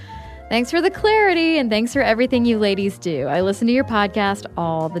particular. Thanks for the clarity, and thanks for everything you ladies do. I listen to your podcast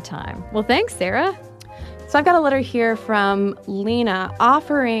all the time. Well, thanks, Sarah. So I've got a letter here from Lena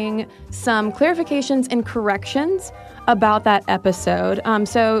offering some clarifications and corrections about that episode.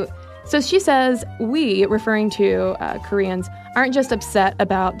 So she says, we, referring to Koreans, aren't just upset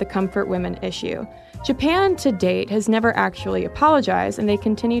about the comfort women issue. Japan to date has never actually apologized, and they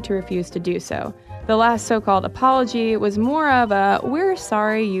continue to refuse to do so. The last so-called apology was more of a, we're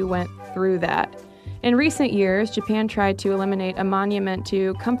sorry you went through that. In recent years, Japan tried to eliminate a monument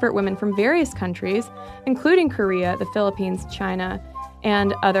to comfort women from various countries, including Korea, the Philippines, China,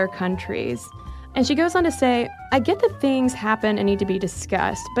 and other countries. And she goes on to say, I get that things happen and need to be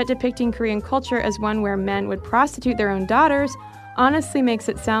discussed, but depicting Korean culture as one where men would prostitute their own daughters honestly makes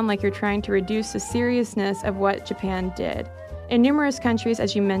it sound like you're trying to reduce the seriousness of what Japan did. In numerous countries,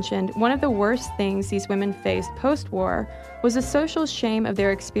 as you mentioned, one of the worst things these women faced post-war was the social shame of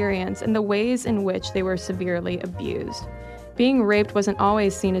their experience and the ways in which they were severely abused. Being raped wasn't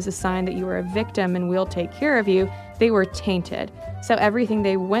always seen as a sign that you were a victim and we'll take care of you. They were tainted, so everything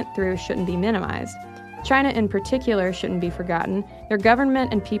they went through shouldn't be minimized. China in particular shouldn't be forgotten. Their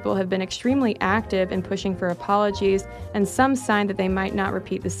government and people have been extremely active in pushing for apologies and some sign that they might not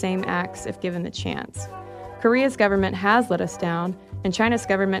repeat the same acts if given the chance. Korea's government has let us down, and China's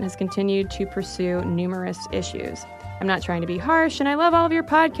government has continued to pursue numerous issues. I'm not trying to be harsh, and I love all of your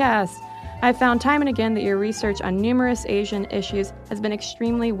podcasts. I've found time and again that your research on numerous Asian issues has been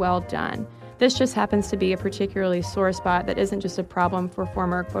extremely well done. This just happens to be a particularly sore spot that isn't just a problem for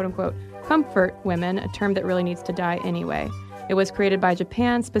former quote-unquote comfort women, a term that really needs to die anyway. It was created by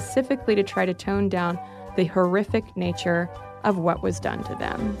Japan specifically to try to tone down the horrific nature of what was done to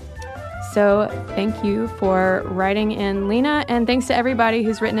them. So thank you for writing in, Lena, and thanks to everybody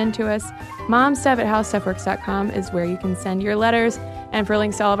who's written into us. momstuff@howstuffworks.com is where you can send your letters, and for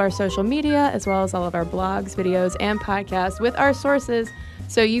links to all of our social media, as well as all of our blogs, videos, and podcasts with our sources,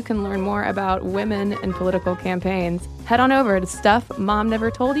 so you can learn more about women and political campaigns, head on over to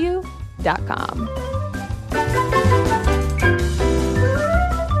stuffmomnevertoldyou.com.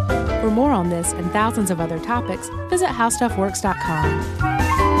 For more on this and thousands of other topics, visit howstuffworks.com.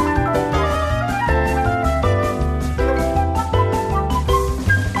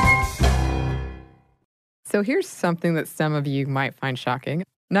 So here's something that some of you might find shocking.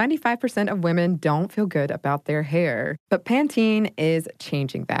 95% of women don't feel good about their hair, but Pantene is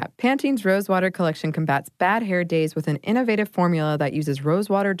changing that. Pantene's Rosewater collection combats bad hair days with an innovative formula that uses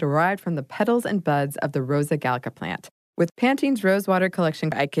rosewater derived from the petals and buds of the Rosa gallica plant. With Pantene's Rosewater collection,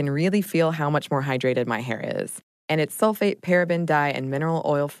 I can really feel how much more hydrated my hair is. And it's sulfate, paraben, dye, and mineral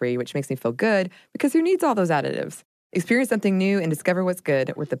oil free, which makes me feel good because who needs all those additives? Experience something new and discover what's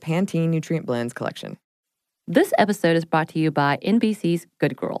good with the Pantene Nutrient Blends collection. This episode is brought to you by NBC's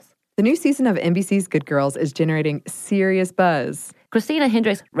Good Girls. The new season of NBC's Good Girls is generating serious buzz. Christina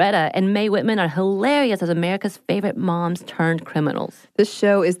Hendricks, Retta, and Mae Whitman are hilarious as America's favorite moms turned criminals. This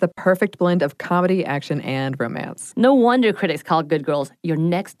show is the perfect blend of comedy, action, and romance. No wonder critics call Good Girls your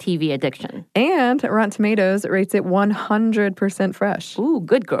next TV addiction. And Rotten Tomatoes rates it 100% fresh. Ooh,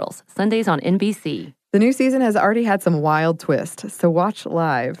 Good Girls, Sundays on NBC. The new season has already had some wild twists, so watch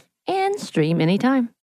live. And stream anytime.